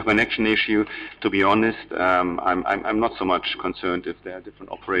 And the interconnection issue, to be honest, I'm not so much concerned if there are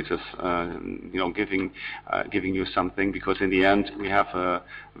different operators, you know, giving you something, because in the end we have a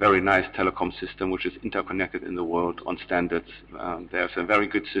very nice telecom system which is interconnected in the world on standards. There's a very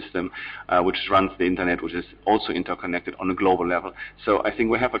good system which runs the internet, which is also interconnected on a global level. So I think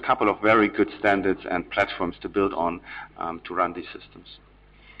we have a couple of very good standards and platforms to build on to run these systems.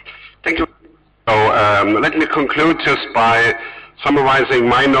 Thank you. So let me conclude just by Summarizing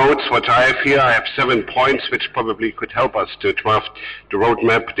my notes, what I have here, I have 7 points which probably could help us to draft the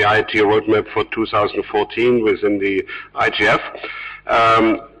roadmap, the IT roadmap for 2014 within the IGF.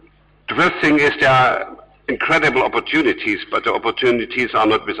 The first thing is there are incredible opportunities, but the opportunities are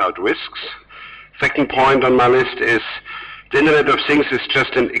not without risks. Second point on my list is the Internet of Things is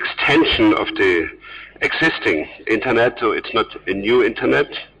just an extension of the existing Internet, so it's not a new Internet.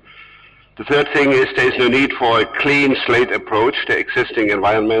 The third thing is there is no need for a clean slate approach. The existing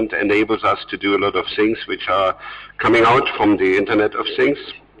environment enables us to do a lot of things which are coming out from the Internet of Things.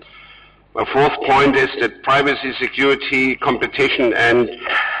 My fourth point is that privacy, security, competition, and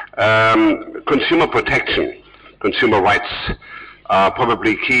consumer protection, consumer rights, are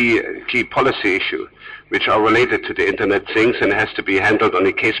probably key policy issue which are related to the Internet things and has to be handled on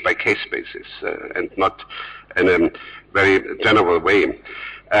a case-by-case basis and not in a very general way.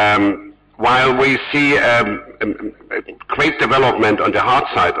 While we see great development on the hard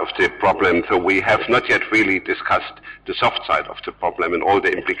side of the problem, so we have not yet really discussed the soft side of the problem and all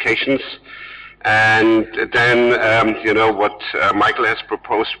the implications. And then, you know, what Michael has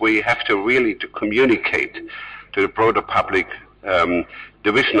proposed, we have to really communicate to the broader public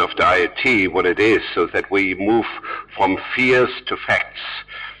the vision of the IoT, what it is, so that we move from fears to facts.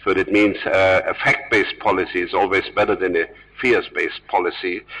 So that means a fact-based policy is always better than a fears-based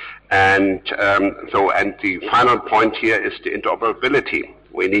policy. And and the final point here is the interoperability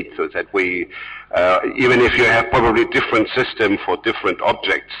we need, so that we, even if you have probably different system for different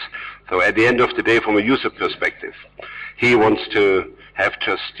objects, so at the end of the day, from a user perspective, he wants to have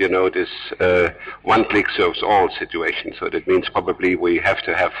just, you know, this one-click serves all situation. So that means probably we have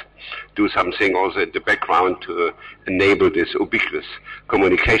to do something also in the background to enable this ubiquitous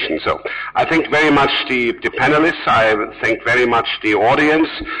communication. So I thank very much the panelists. I thank very much the audience.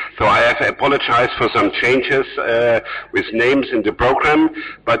 So I have apologized for some changes with names in the program.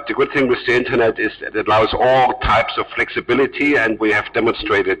 But the good thing with the Internet is that it allows all types of flexibility, and we have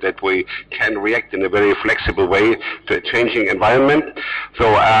demonstrated that we can react in a very flexible way to a changing environment. So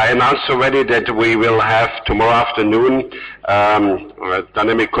I announced already that we will have tomorrow afternoon a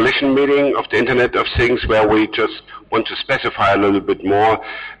dynamic collision meeting of the Internet of Things, where we just want to specify a little bit more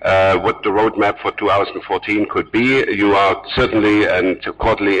what the roadmap for 2014 could be. You are certainly and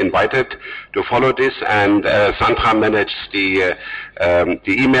cordially invited to follow this, and Sandra managed the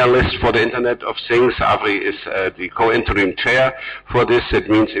email list for the Internet of Things. Avri is the co-interim chair for this. It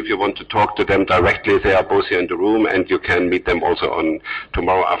means if you want to talk to them directly, they are both here in the room, and you can meet them also on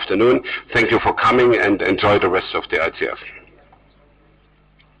tomorrow afternoon. Thank you for coming, and enjoy the rest of the ITF.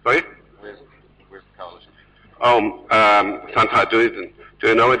 Sorry? Where's the coalition? Oh, Sandra, do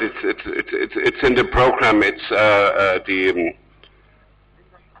you know it? It's in the program. It's the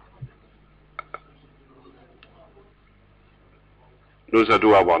Nusa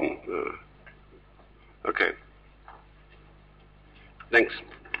Dua one. Okay. Thanks.